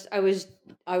 I was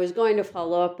going to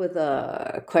follow up with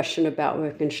a question about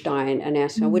Wittgenstein and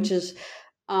ask him, which is,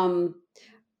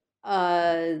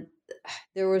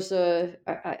 there was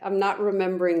I'm not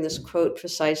remembering this quote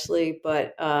precisely,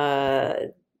 but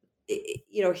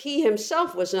he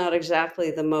himself was not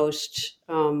exactly the most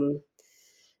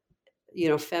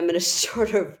feminist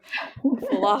sort of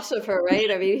philosopher,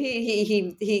 right? I mean,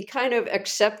 he kind of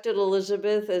accepted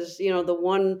Elizabeth as the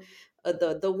one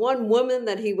woman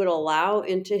that he would allow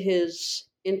into his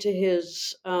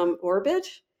orbit.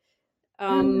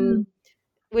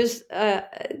 Was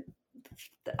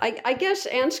I guess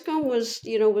Anscombe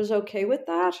was okay with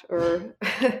that, or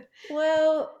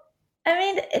well, I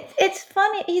mean, it's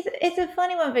funny. It's a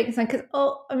funny one, Wittgenstein, because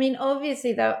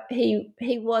obviously though he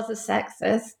was a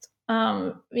sexist.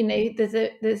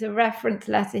 There's a reference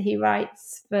letter he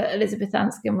writes for Elizabeth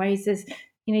Anscombe where he says,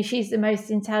 she's the most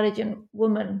intelligent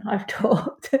woman I've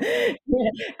taught,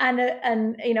 and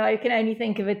I can only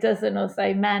think of a dozen or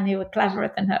so men who are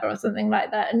cleverer than her, or something like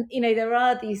that. And there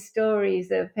are these stories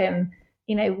of him,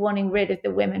 wanting rid of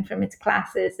the women from his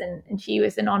classes, and she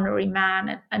was an honorary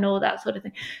man, and all that sort of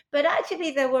thing. But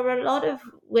actually, there were a lot of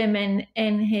women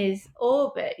in his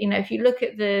orbit. If you look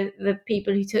at the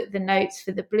people who took the notes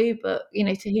for the Blue Book,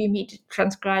 to whom he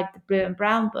transcribed the Blue and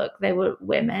Brown Book, they were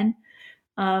women.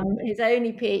 His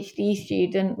only PhD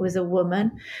student was a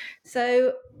woman.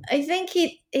 So I think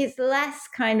it's less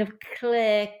kind of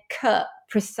clear cut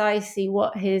precisely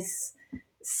what his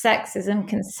sexism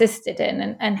consisted in,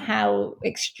 and how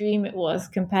extreme it was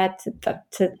compared to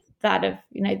that of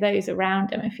those around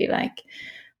him, if you like.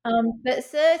 But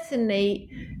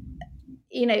certainly,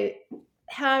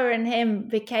 her and him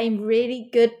became really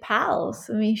good pals.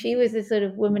 I mean, she was a sort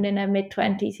of woman in her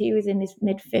mid-20s, he was in his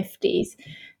mid-50s,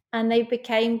 and they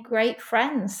became great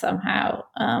friends somehow.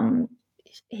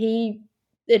 He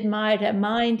admired her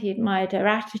mind, he admired her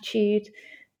attitude.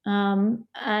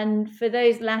 And for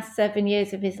those last 7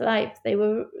 years of his life, they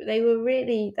were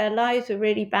really, their lives were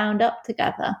really bound up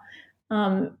together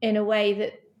in a way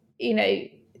that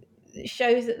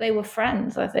shows that they were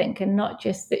friends, I think, and not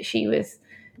just that she was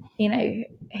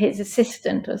his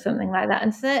assistant or something like that.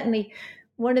 And certainly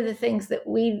one of the things that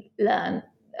we learned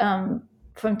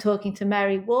from talking to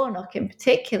Mary Warnock in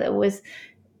particular was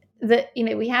that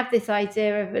we have this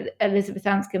idea of Elizabeth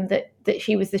Anscombe that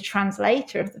she was the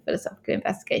translator of the philosophical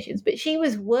investigations, but she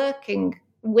was working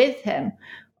with him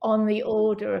on the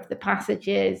order of the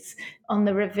passages, on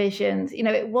the revisions.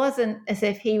 It wasn't as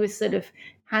if he was sort of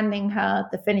handing her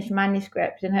the finished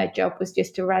manuscript and her job was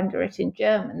just to render it in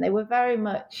German. They were very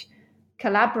much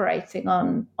collaborating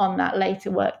on that later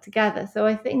work together. So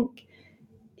I think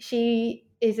she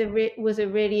was a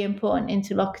really important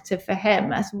interlocutor for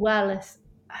him, as well as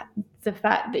the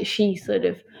fact that she sort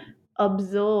of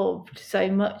absorbed so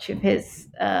much of his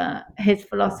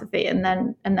philosophy and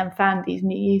then found these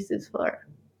new uses for it.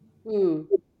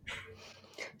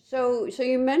 So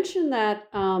you mentioned that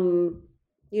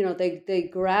they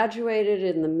graduated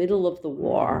in the middle of the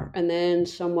war and then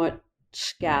somewhat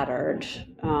scattered,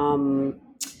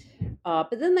 but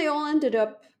then they all ended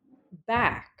up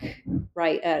back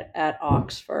right at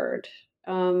Oxford.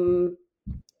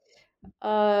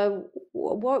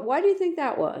 Why do you think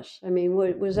that was? I mean,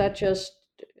 was that just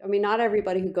I mean, not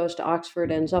everybody who goes to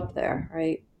Oxford ends up there,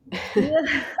 right? Yeah.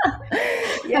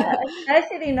 Yeah,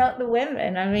 especially not the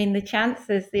women. I mean, the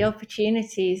chances, the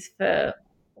opportunities for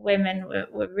women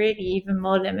were really even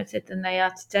more limited than they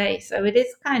are today. So it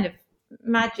is kind of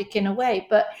magic in a way.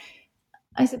 But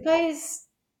I suppose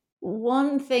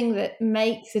one thing that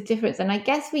makes a difference, and I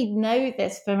guess we know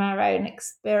this from our own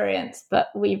experience, but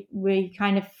we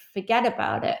kind of forget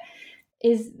about it,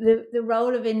 is the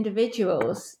role of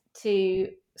individuals to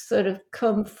sort of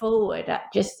come forward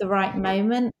at just the right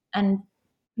moment and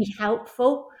be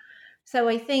helpful. So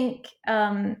I think,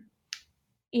 for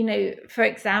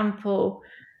example,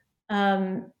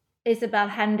 Isabel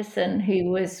Henderson, who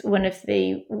was one of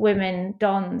the women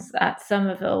dons at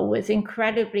Somerville, was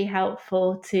incredibly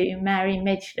helpful to Mary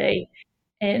Midgley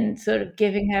in sort of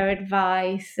giving her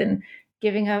advice and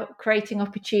creating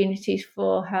opportunities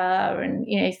for her, and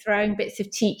throwing bits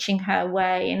of teaching her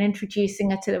way and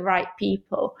introducing her to the right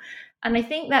people. And I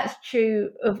think that's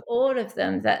true of all of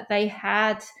them, that they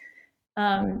had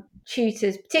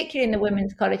tutors, particularly in the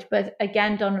women's college, but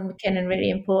again, Donald McKinnon really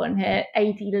important here.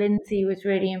 A.D. Lindsay was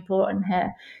really important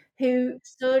here, who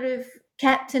sort of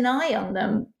kept an eye on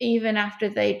them even after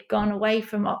they'd gone away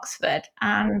from Oxford,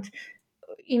 and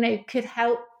could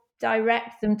help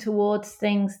direct them towards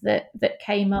things that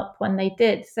came up when they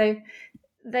did. So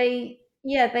they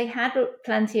had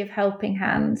plenty of helping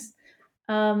hands.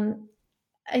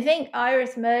 I think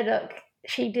Iris Murdoch,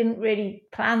 she didn't really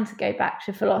plan to go back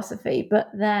to philosophy, but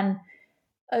then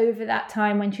over that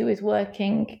time when she was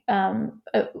working for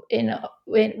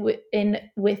UNRWA,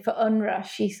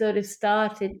 she sort of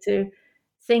started to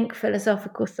think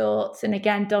philosophical thoughts, and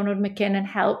again, Donald McKinnon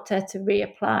helped her to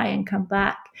reapply and come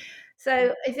back.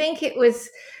 So I think it was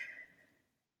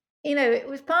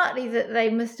partly that they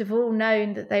must have all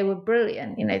known that they were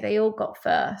brilliant. They all got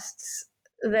firsts.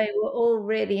 They were all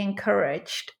really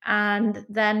encouraged. And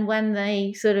then when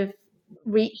they sort of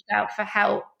reached out for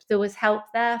help, there was help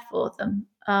there for them.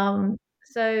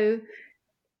 So,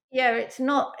 yeah, it's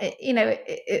not,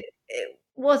 it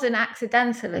wasn't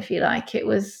accidental, if you like. It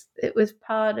was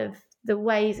part of the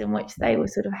ways in which they were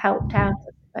sort of helped out,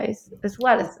 I suppose, as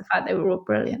well as the fact they were all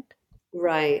brilliant.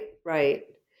 Right.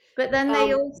 But then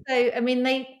they also, I mean,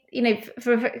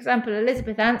 for example,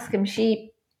 Elizabeth Anscombe,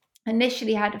 she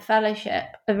initially had a fellowship,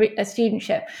 a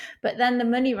studentship, but then the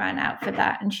money ran out for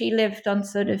that, and she lived on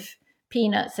sort of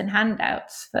peanuts and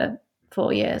handouts for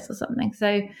 4 years or something.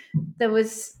 So there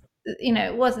was,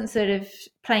 it wasn't sort of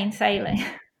plain sailing.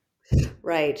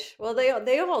 Right. Well,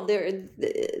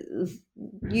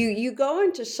 you go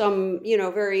into some,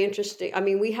 very interesting. I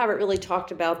mean, we haven't really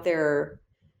talked about their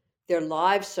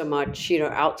lives so much,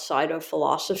 outside of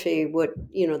philosophy. What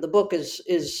the book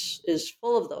is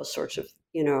full of those sorts of,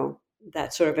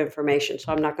 that sort of information.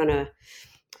 So I'm not gonna.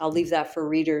 I'll leave that for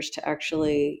readers to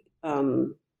actually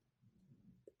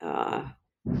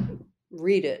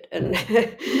read it. And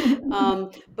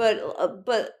but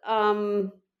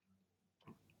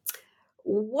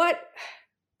what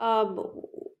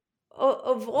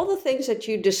of all the things that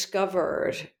you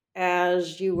discovered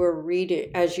as you were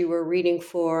reading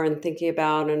for and thinking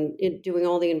about and doing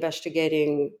all the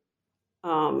investigating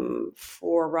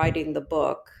for writing the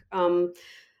book,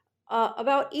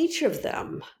 about each of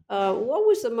them, what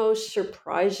was the most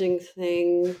surprising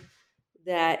thing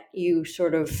that you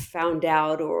sort of found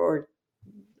out or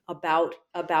about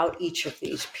each of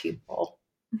these people?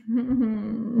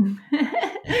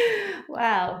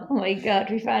 Wow! Oh my God,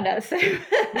 we found out so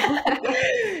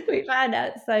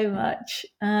much.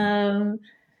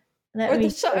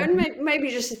 Maybe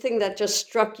just the thing that just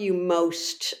struck you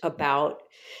most about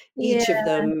each of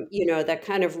them, that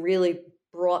kind of really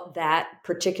brought that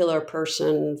particular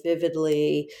person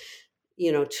vividly,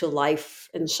 to life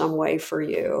in some way for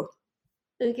you.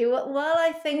 Okay, well, while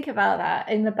I think about that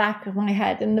in the back of my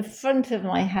head, in the front of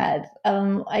my head,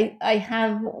 I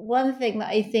have one thing that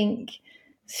I think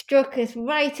struck us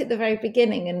right at the very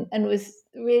beginning and was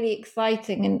really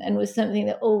exciting and was something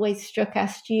that always struck our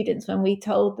students when we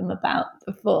told them about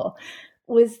before,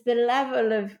 was the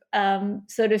level of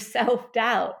sort of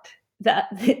self-doubt that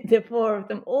the four of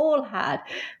them all had.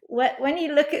 When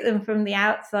you look at them from the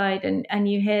outside and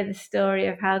you hear the story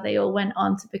of how they all went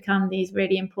on to become these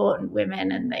really important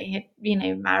women, and they had,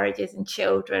 marriages and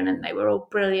children, and they were all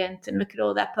brilliant, and look at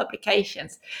all their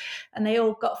publications, and they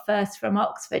all got first from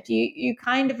Oxford, you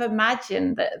kind of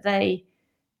imagine that they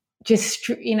just,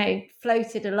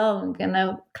 floated along in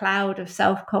a cloud of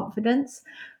self-confidence.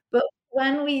 But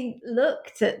when we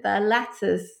looked at their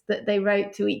letters that they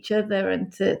wrote to each other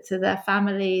and to their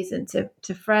families and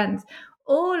to friends,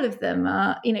 all of them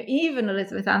are, even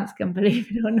Elizabeth Anscombe, believe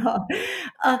it or not,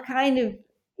 are kind of,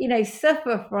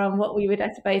 suffer from what we would,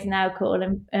 I suppose, now call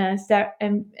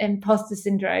imposter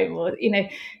syndrome, or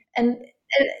and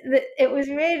it was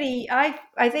really,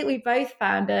 I think we both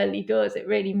found early doors it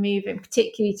really moving,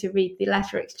 particularly to read the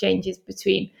letter exchanges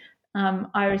between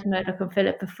Iris Murdoch and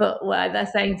Philippa Foot, where they're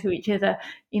saying to each other,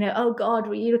 oh God,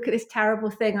 will you look at this terrible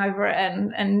thing I've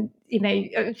written, and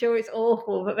I'm sure it's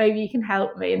awful, but maybe you can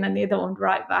help me. And then the other one would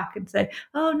write back and say,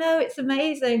 oh no, it's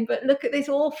amazing, but look at this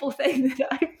awful thing that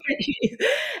I've produced.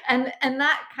 And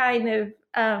that kind of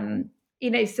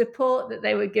support that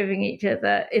they were giving each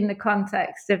other in the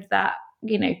context of that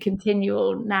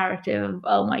continual narrative of,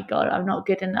 oh my God, I'm not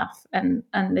good enough, and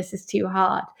this is too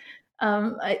hard.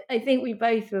 I think we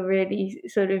both were really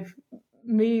sort of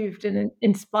moved and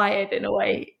inspired in a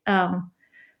way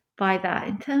by that.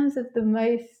 In terms of the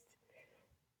most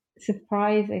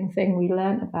surprising thing we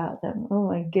learned about them, oh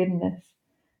my goodness.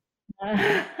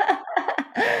 I'm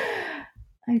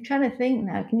trying to think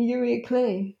now. Can you give me a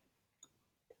clue?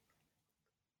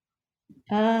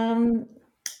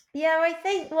 Yeah, I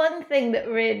think one thing that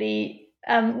really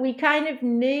we kind of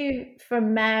knew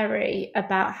from Mary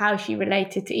about how she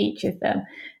related to each of them,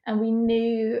 and we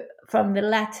knew from the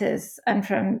letters and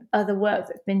from other work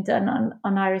that's been done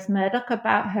on Iris Murdoch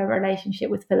about her relationship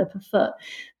with Philippa Foot,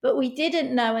 but we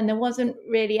didn't know, and there wasn't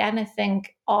really anything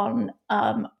on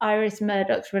Iris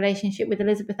Murdoch's relationship with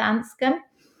Elizabeth Anscombe.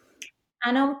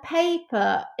 And on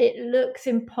paper, it looks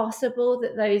impossible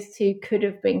that those two could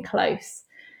have been close.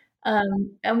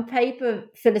 On paper,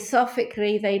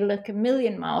 philosophically, they look a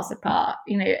million miles apart.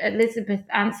 Elizabeth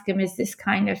Anscombe is this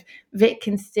kind of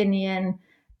Wittgensteinian,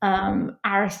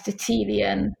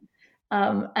 Aristotelian,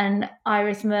 and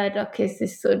Iris Murdoch is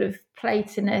this sort of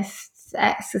Platonist,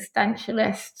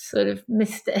 existentialist, sort of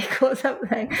mystic or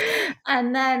something.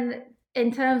 And then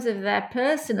in terms of their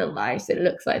personal lives, it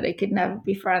looks like they could never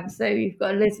be friends. So you've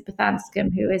got Elizabeth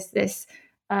Anscombe, who is this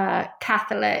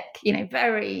Catholic,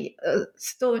 very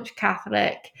staunch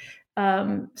Catholic,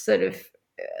 sort of,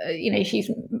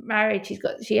 she's married,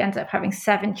 she ends up having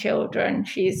 7 children.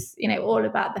 She's, all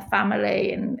about the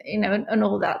family and, and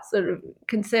all that sort of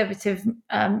conservative,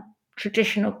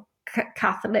 traditional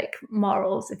Catholic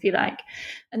morals, if you like.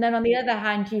 And then on the other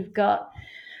hand, you've got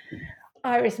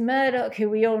Iris Murdoch,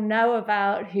 who we all know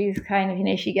about, who's kind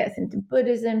of, she gets into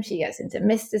Buddhism, she gets into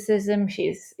mysticism.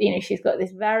 She's got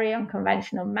this very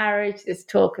unconventional marriage, this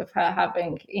talk of her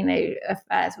having,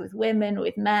 affairs with women,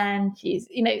 with men. She's,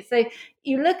 so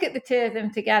you look at the two of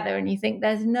them together and you think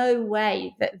there's no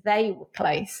way that they were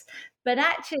close. But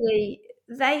actually,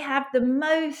 they have the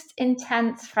most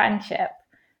intense friendship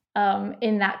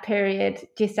in that period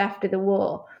just after the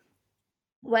war.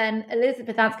 When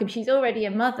Elizabeth Anscombe, she's already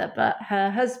a mother, but her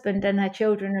husband and her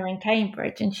children are in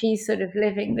Cambridge, and she's sort of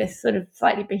living this sort of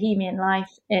slightly bohemian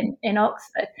life in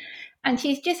Oxford. And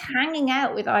she's just hanging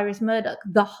out with Iris Murdoch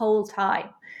the whole time.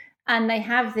 And they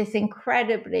have this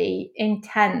incredibly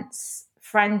intense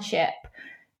friendship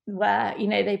where,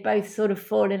 they both sort of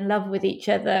fall in love with each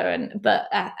other, but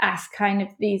as kind of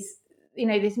these,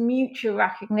 this mutual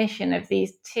recognition of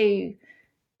these two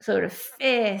sort of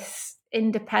fierce,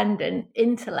 independent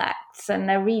intellects, and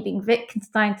they're reading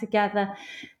Wittgenstein together.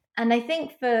 And I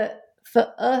think for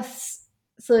us,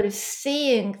 sort of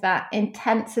seeing that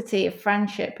intensity of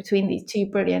friendship between these two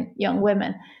brilliant young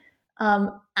women,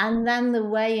 and then the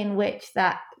way in which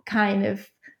that kind of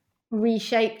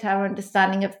reshaped our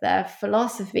understanding of their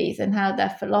philosophies and how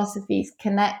their philosophies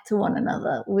connect to one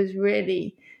another, was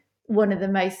really one of the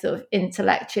most sort of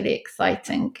intellectually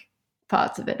exciting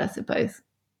parts of it, I suppose.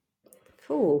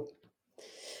 Cool.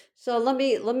 So let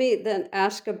me then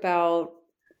ask about,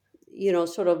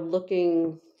 sort of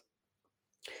looking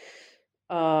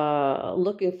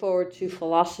forward to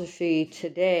philosophy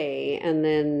today, and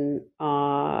then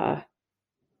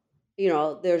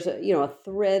there's a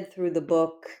thread through the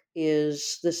book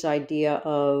is this idea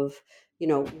of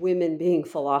women being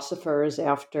philosophers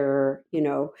after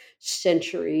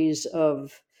centuries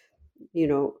of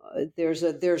there's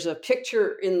a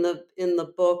picture in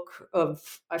the book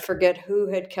of, I forget who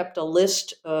had kept a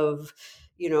list of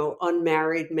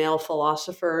unmarried male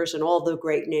philosophers, and all the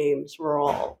great names were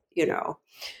all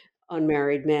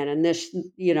unmarried men, and this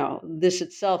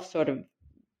itself sort of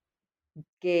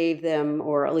gave them,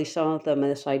 or at least some of them,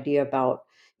 this idea about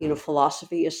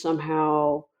philosophy is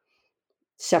somehow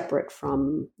separate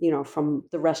from from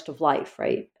the rest of life,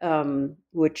 right?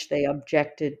 Which they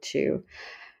objected to.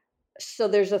 So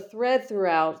there's a thread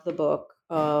throughout the book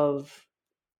of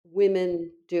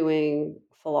women doing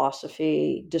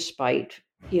philosophy despite,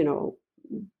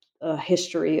 a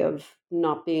history of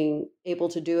not being able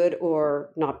to do it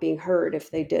or not being heard if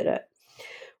they did it.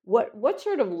 What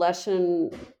sort of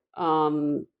lesson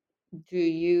do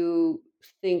you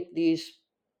think these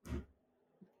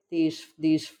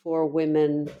four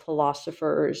women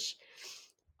philosophers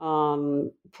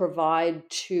provide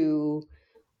to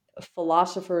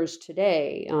philosophers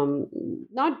today?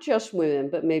 Not just women,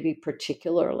 but maybe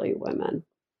particularly women.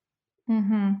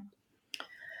 Mm-hmm.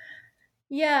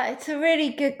 Yeah, it's a really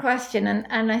good question,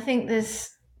 and I think there's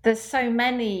so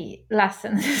many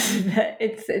lessons that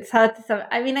it's hard to sum.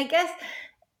 I mean, I guess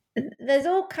there's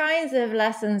all kinds of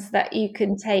lessons that you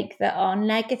can take that are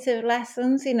negative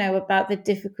lessons, about the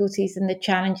difficulties and the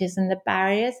challenges and the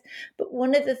barriers. But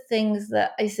one of the things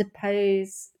that I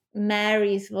suppose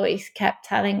Mary's voice kept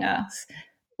telling us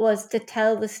was to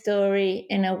tell the story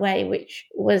in a way which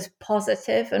was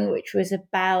positive and which was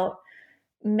about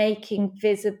making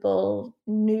visible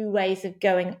new ways of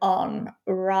going on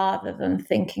rather than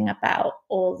thinking about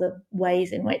all the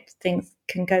ways in which things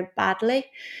can go badly.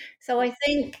 So I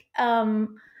think,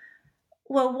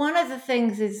 well, one of the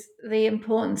things is the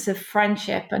importance of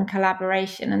friendship and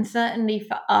collaboration, and certainly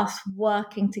for us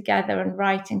working together and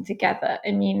writing together.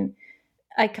 I mean,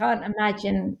 I can't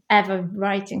imagine ever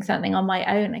writing something on my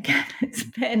own again. It's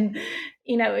been,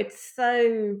 it's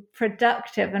so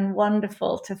productive and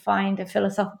wonderful to find a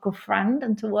philosophical friend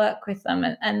and to work with them.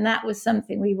 And that was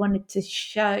something we wanted to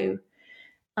show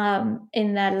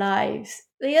in their lives.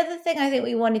 The other thing I think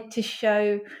we wanted to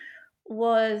show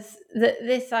was that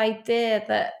this idea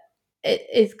that it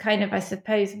is kind of, I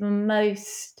suppose,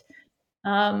 most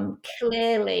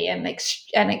clearly and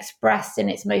expressed in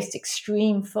its most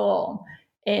extreme form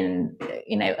in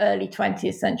early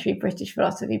 20th century British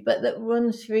philosophy, but that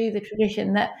runs through the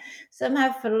tradition, that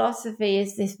somehow philosophy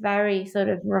is this very sort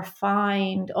of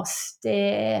refined,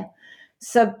 austere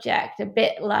subject, a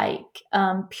bit like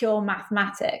pure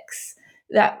mathematics,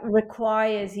 that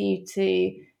requires you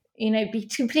to be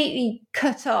completely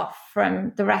cut off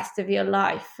from the rest of your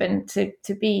life and to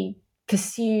be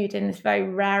pursued in this very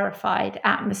rarefied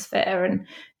atmosphere and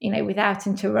without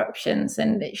interruptions,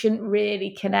 and it shouldn't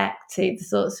really connect to the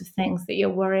sorts of things that you're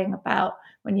worrying about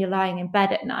when you're lying in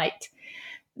bed at night.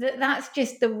 That's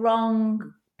just the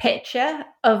wrong picture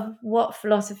of what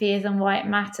philosophy is and why it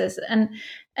matters. And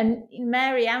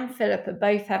Mary and Philippa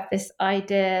both have this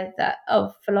idea that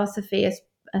of philosophy as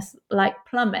like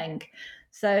plumbing.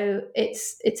 So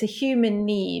it's a human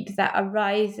need that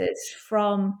arises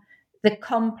from the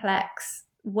complex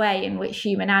way in which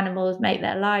human animals make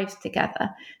their lives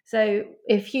together. So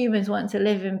if humans want to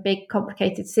live in big,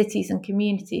 complicated cities and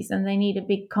communities, then they need a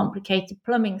big, complicated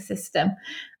plumbing system.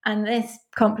 And this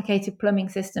complicated plumbing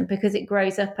system, because it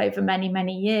grows up over many,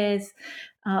 many years,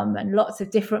 and lots of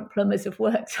different plumbers have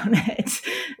worked on it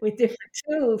with different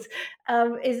tools,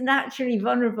 is naturally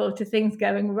vulnerable to things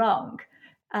going wrong.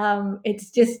 It's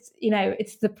just,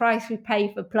 it's the price we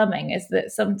pay for plumbing, is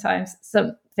that sometimes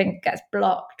something gets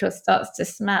blocked or starts to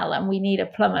smell and we need a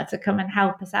plumber to come and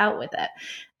help us out with it.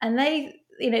 And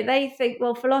they think,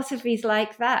 well, philosophy is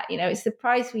like that. It's the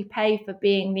price we pay for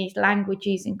being these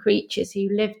language-using creatures who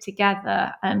live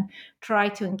together and try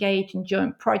to engage in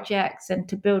joint projects and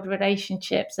to build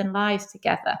relationships and lives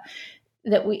together,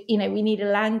 that we need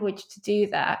a language to do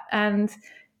that. And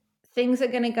things are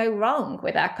going to go wrong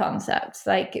with our concepts.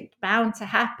 Like, it's bound to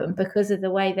happen because of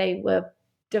the way they were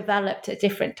developed at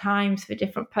different times for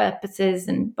different purposes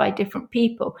and by different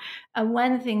people. And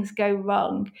when things go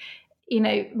wrong,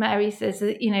 Mary says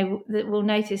that, that we'll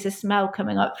notice a smell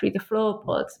coming up through the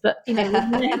floorboards, but, we'll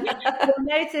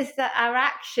notice that our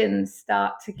actions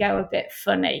start to go a bit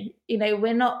funny.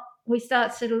 We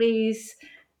start to lose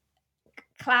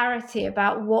clarity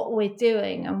about what we're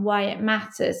doing and why it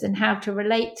matters and how to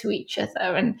relate to each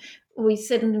other. And we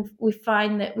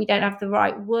find that we don't have the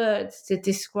right words to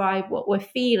describe what we're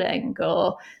feeling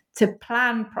or to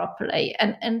plan properly.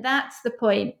 And that's the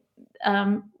point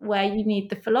where you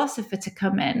need the philosopher to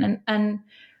come in and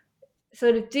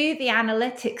sort of do the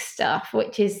analytic stuff,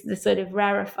 which is the sort of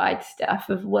rarefied stuff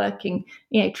of working,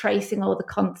 tracing all the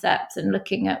concepts and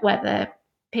looking at whether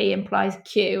P implies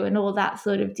Q and all that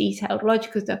sort of detailed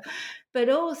logical stuff, but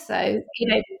also,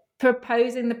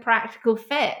 proposing the practical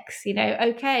fix.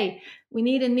 Okay, we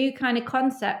need a new kind of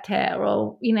concept here,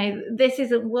 or, this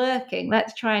isn't working.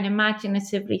 Let's try and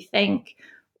imaginatively think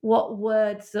what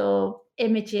words or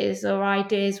images or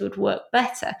ideas would work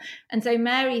better. And so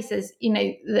Mary says,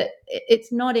 that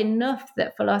it's not enough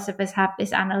that philosophers have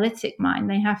this analytic mind.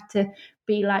 They have to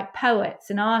be like poets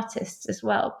and artists as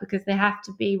well, because they have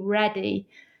to be ready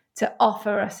to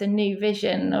offer us a new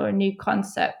vision or a new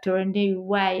concept or a new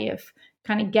way of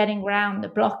kind of getting around the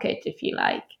blockage, if you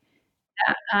like,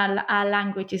 that our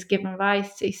language is given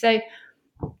rise to. So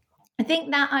I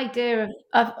think that idea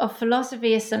of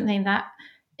philosophy is something that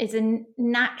is a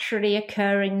naturally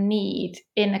occurring need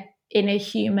in a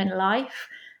human life,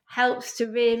 helps to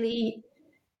really,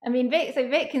 I mean,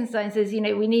 Wittgenstein says,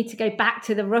 we need to go back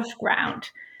to the rough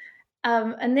ground.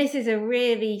 And this is a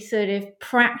really sort of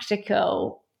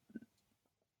practical,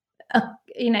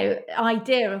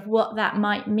 idea of what that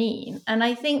might mean. And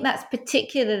I think that's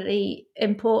particularly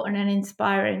important and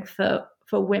inspiring for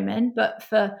women, but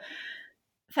for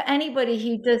anybody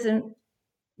who doesn't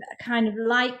kind of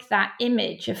like that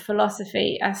image of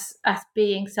philosophy as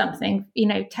being something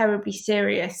terribly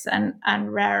serious and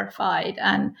rarefied,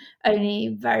 and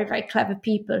only very, very clever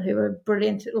people who are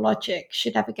brilliant at logic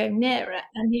should ever go near it,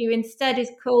 and who instead is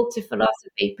called to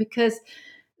philosophy because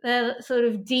they're sort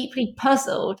of deeply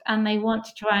puzzled and they want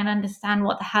to try and understand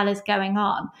what the hell is going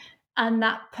on, and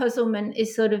that puzzlement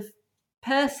is sort of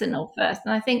personal first.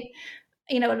 And I think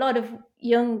a lot of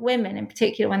young women in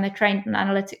particular, when they're trained in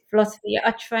analytic philosophy,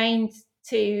 are trained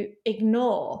to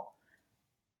ignore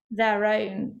their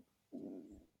own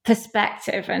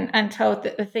perspective and told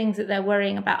that the things that they're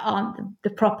worrying about aren't the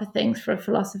proper things for a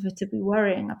philosopher to be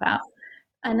worrying about.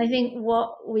 And I think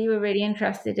what we were really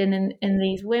interested in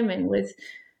these women was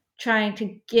trying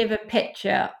to give a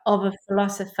picture of a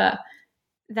philosopher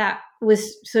that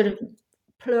was sort of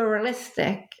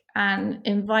pluralistic and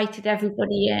invited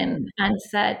everybody in and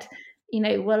said,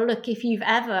 well, look, if you've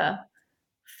ever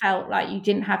felt like you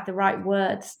didn't have the right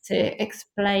words to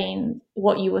explain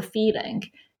what you were feeling,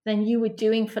 then you were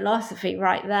doing philosophy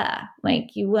right there.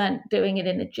 Like, you weren't doing it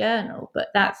in a journal, but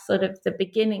that's sort of the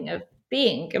beginning of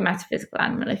being a metaphysical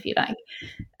animal, if you like.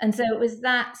 And so it was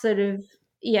that sort of,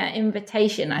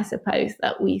 invitation, I suppose,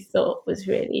 that we thought was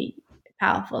really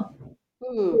powerful.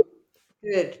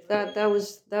 Good. That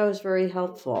was very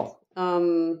helpful.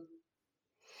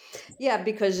 Yeah,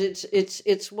 because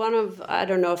it's one of, I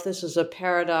don't know if this is a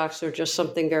paradox or just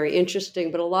something very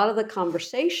interesting, but a lot of the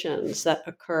conversations that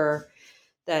occur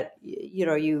that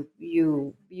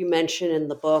you mention in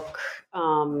the book,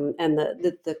 and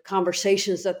the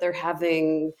conversations that they're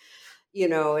having,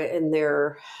 in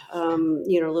their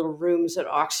little rooms at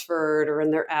Oxford or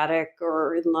in their attic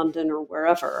or in London or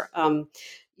wherever.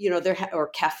 Or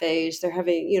cafes, they're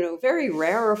having, very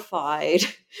rarefied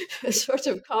sorts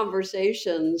of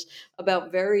conversations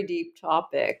about very deep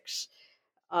topics,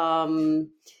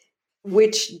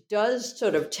 which does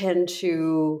sort of tend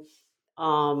to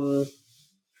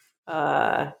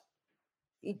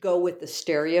go with the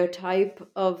stereotype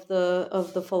of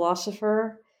the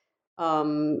philosopher,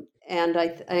 and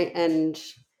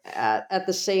at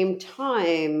the same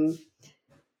time,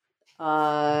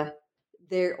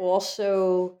 there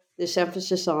also this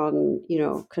emphasis on,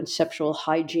 conceptual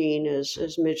hygiene, as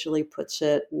Midgley puts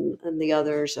it, and the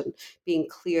others, and being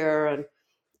clear, and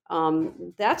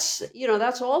that's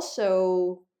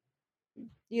also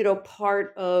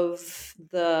part of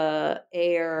the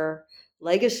Ayer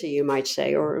legacy, you might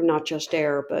say, or not just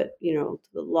Ayer, but the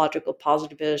logical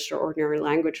positivists or ordinary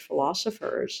language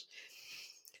philosophers.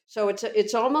 So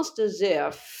it's almost as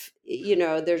if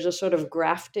there's a sort of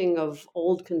grafting of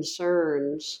old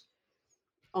concerns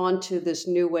onto this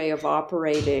new way of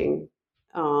operating,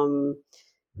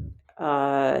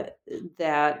 that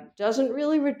doesn't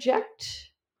really reject,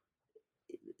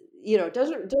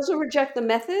 doesn't reject the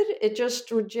method. It just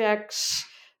rejects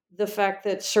the fact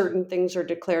that certain things are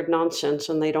declared nonsense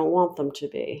and they don't want them to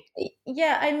be.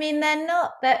 Yeah, I mean, they're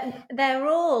not, they're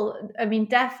all, I mean,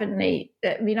 definitely,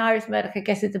 Iris Murdoch, I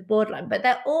guess, is a borderline, but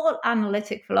they're all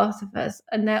analytic philosophers,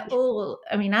 and they're all,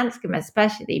 Anscombe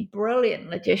especially, brilliant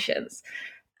logicians.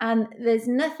 And there's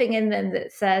nothing in them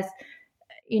that says,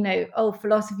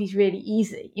 philosophy is really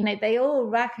easy. They all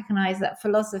recognize that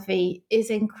philosophy is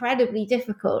incredibly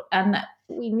difficult and that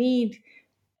we need,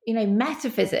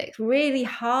 metaphysics, really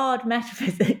hard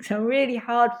metaphysics and really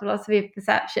hard philosophy of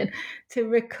perception to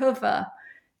recover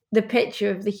the picture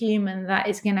of the human that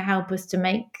is going to help us to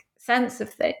make sense of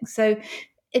things. So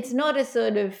it's not a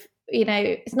sort of,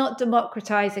 it's not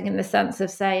democratizing in the sense of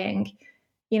saying,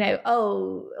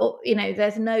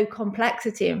 there's no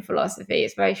complexity in philosophy.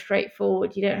 It's very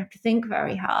straightforward. You don't have to think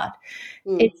very hard.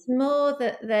 It's more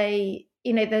that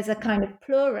there's a kind of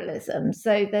pluralism.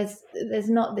 So there's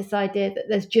not this idea that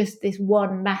there's just this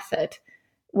one method,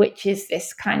 which is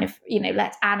this kind of,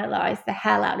 let's analyze the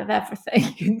hell out of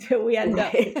everything until we end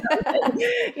up with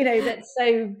something, that's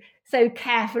so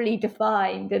carefully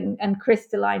defined and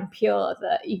crystalline pure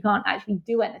that you can't actually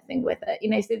do anything with it.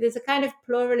 So there's a kind of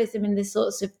pluralism in the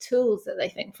sorts of tools that they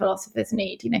think philosophers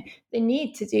need. They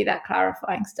need to do that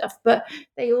clarifying stuff, but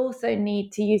they also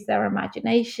need to use their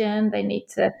imagination. They need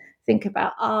to think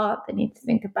about art. They need to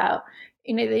think about,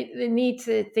 they need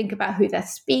to think about who they're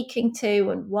speaking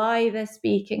to and why they're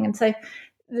speaking. And so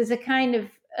there's a kind of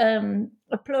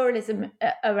a pluralism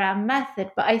around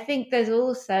method. But I think there's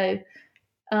also,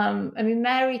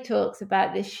 Mary talks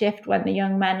about this shift when the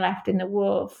young men left in the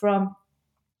war from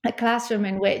a classroom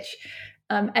in which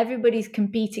everybody's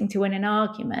competing to win an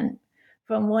argument,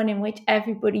 from one in which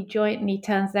everybody jointly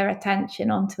turns their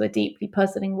attention onto a deeply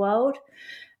puzzling world.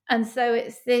 And so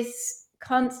it's this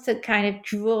constant kind of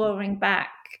drawing back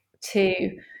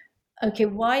to, okay,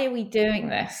 why are we doing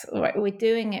this? Right, we're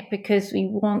doing it because we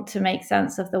want to make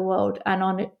sense of the world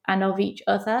and of each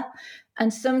other.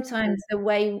 And sometimes the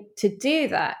way to do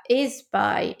that is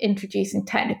by introducing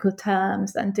technical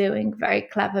terms and doing very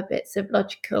clever bits of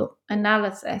logical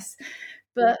analysis.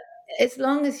 But as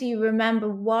long as you remember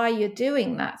why you're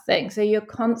doing that thing, so you're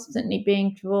constantly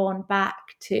being drawn back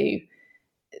to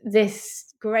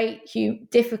this great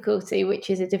difficulty, which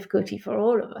is a difficulty for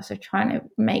all of us, of trying to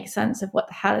make sense of what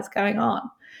the hell is going on,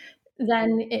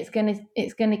 then it's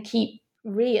going to keep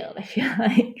real, if you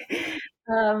like,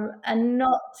 and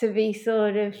not to be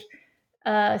sort of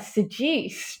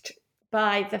seduced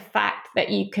by the fact that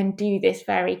you can do this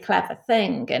very clever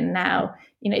thing, and now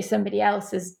somebody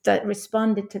else has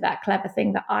responded to that clever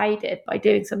thing that I did by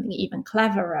doing something even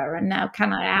cleverer, and now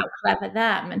can I out clever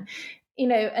them? And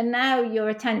and now your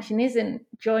attention isn't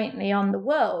jointly on the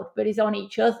world, but is on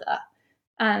each other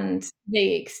and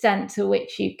the extent to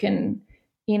which you can,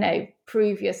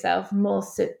 prove yourself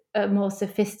a more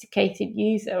sophisticated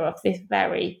user of this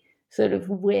very sort of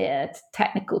weird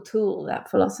technical tool that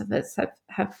philosophers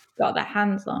have got their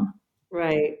hands on.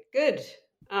 Right. Good.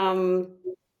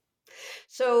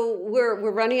 So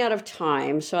we're running out of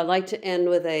time. So I'd like to end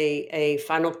with a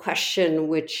final question,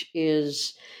 which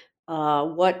is,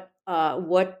 what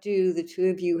do the two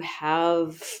of you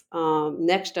have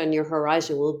next on your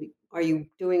horizon? Are you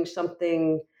doing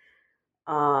something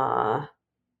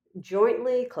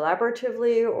jointly,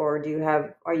 collaboratively, or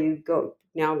are you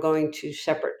now going to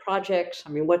separate projects? I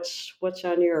mean, what's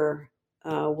on your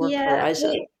work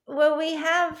horizon? We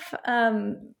have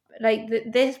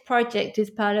this project is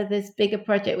part of this bigger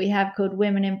project we have called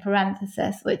Women in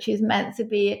Parenthesis, which is meant to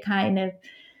be a kind of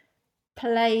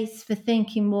place for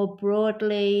thinking more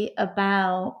broadly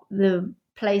about the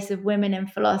place of women in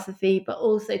philosophy, but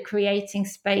also creating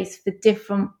space for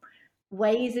different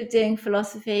ways of doing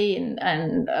philosophy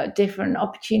and different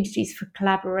opportunities for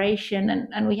collaboration.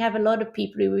 And we have a lot of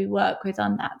people who we work with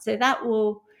on that. So that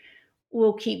will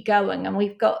keep going. And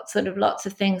we've got sort of lots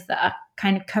of things that are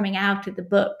kind of coming out of the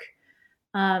book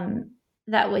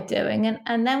that we're doing.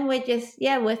 And then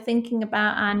we're thinking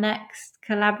about our next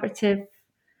collaborative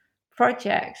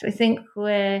project. I think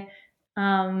we're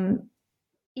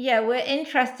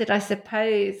interested, I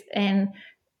suppose, in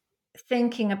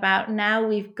thinking about, now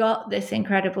we've got this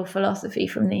incredible philosophy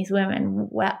from these women,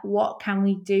 what can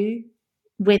we do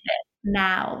with it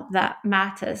now that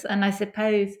matters? And I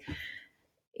suppose,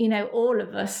 all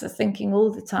of us are thinking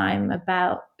all the time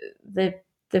about the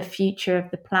future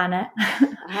of the planet.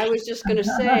 I was just going to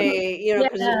say,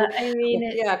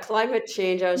 climate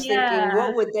change. I was thinking,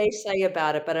 what would they say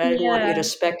about it? But I didn't want you to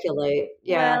speculate.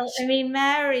 Yeah. Well,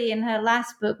 Mary, in her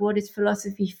last book, What is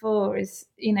Philosophy For? Is,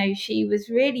 she was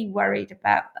really worried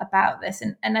about this.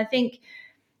 And I think,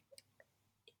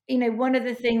 one of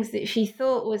the things that she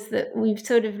thought was that we've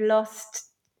sort of lost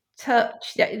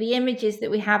touch, the images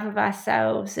that we have of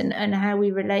ourselves and how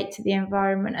we relate to the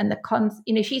environment, and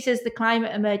she says the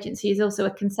climate emergency is also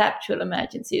a conceptual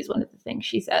emergency, is one of the things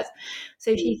she says.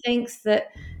 So she thinks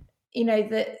that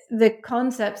the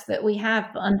concepts that we have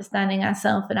for understanding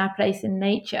ourselves and our place in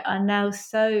nature are now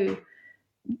so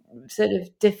sort of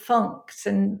defunct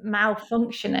and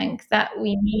malfunctioning that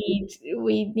we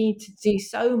need to do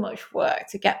so much work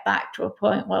to get back to a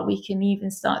point where we can even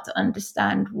start to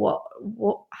understand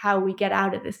how we get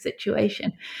out of this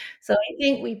situation. So I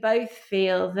think we both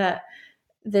feel that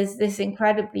there's this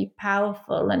incredibly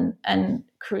powerful and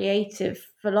creative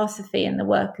philosophy in the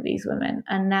work of these women,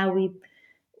 and now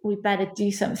we better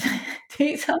do something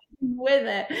with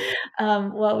it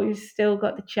while we've still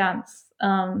got the chance.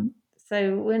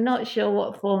 So we're not sure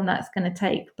what form that's going to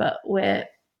take, but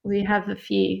we have a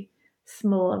few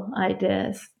small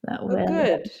ideas that we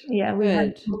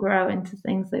hope to grow into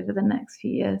things over the next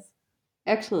few years.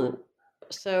 Excellent.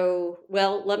 So,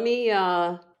 well, let me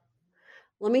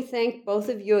thank both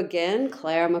of you again,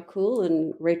 Claire McCool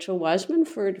and Rachel Wiseman,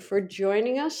 for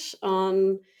joining us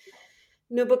on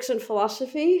New Books in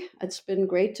Philosophy. It's been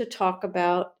great to talk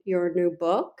about your new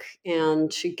book and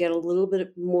to get a little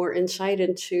bit more insight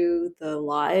into the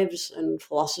lives and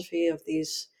philosophy of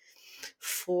these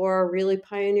for really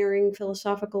pioneering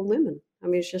philosophical women. I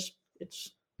mean,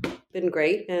 it's been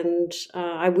great, and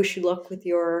I wish you luck with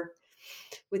your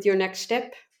next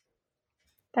step.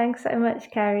 Thanks so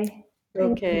much, Carrie.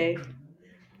 Okay.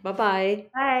 Bye-bye.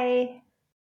 Bye.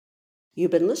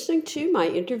 You've been listening to my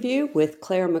interview with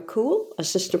Claire McCool,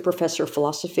 Assistant Professor of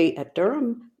Philosophy at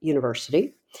Durham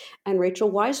University, and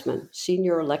Rachel Wiseman,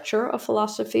 Senior Lecturer of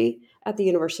Philosophy at the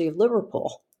University of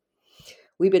Liverpool.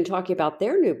 We've been talking about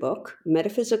their new book,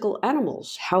 Metaphysical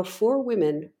Animals: How Four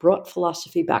Women Brought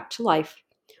Philosophy Back to Life,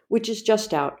 which is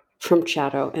just out from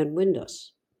Chatto and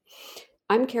Windus.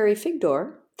 I'm Carrie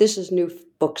Figdor. This is New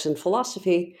Books in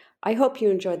Philosophy. I hope you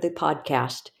enjoyed the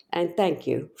podcast, and thank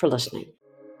you for listening.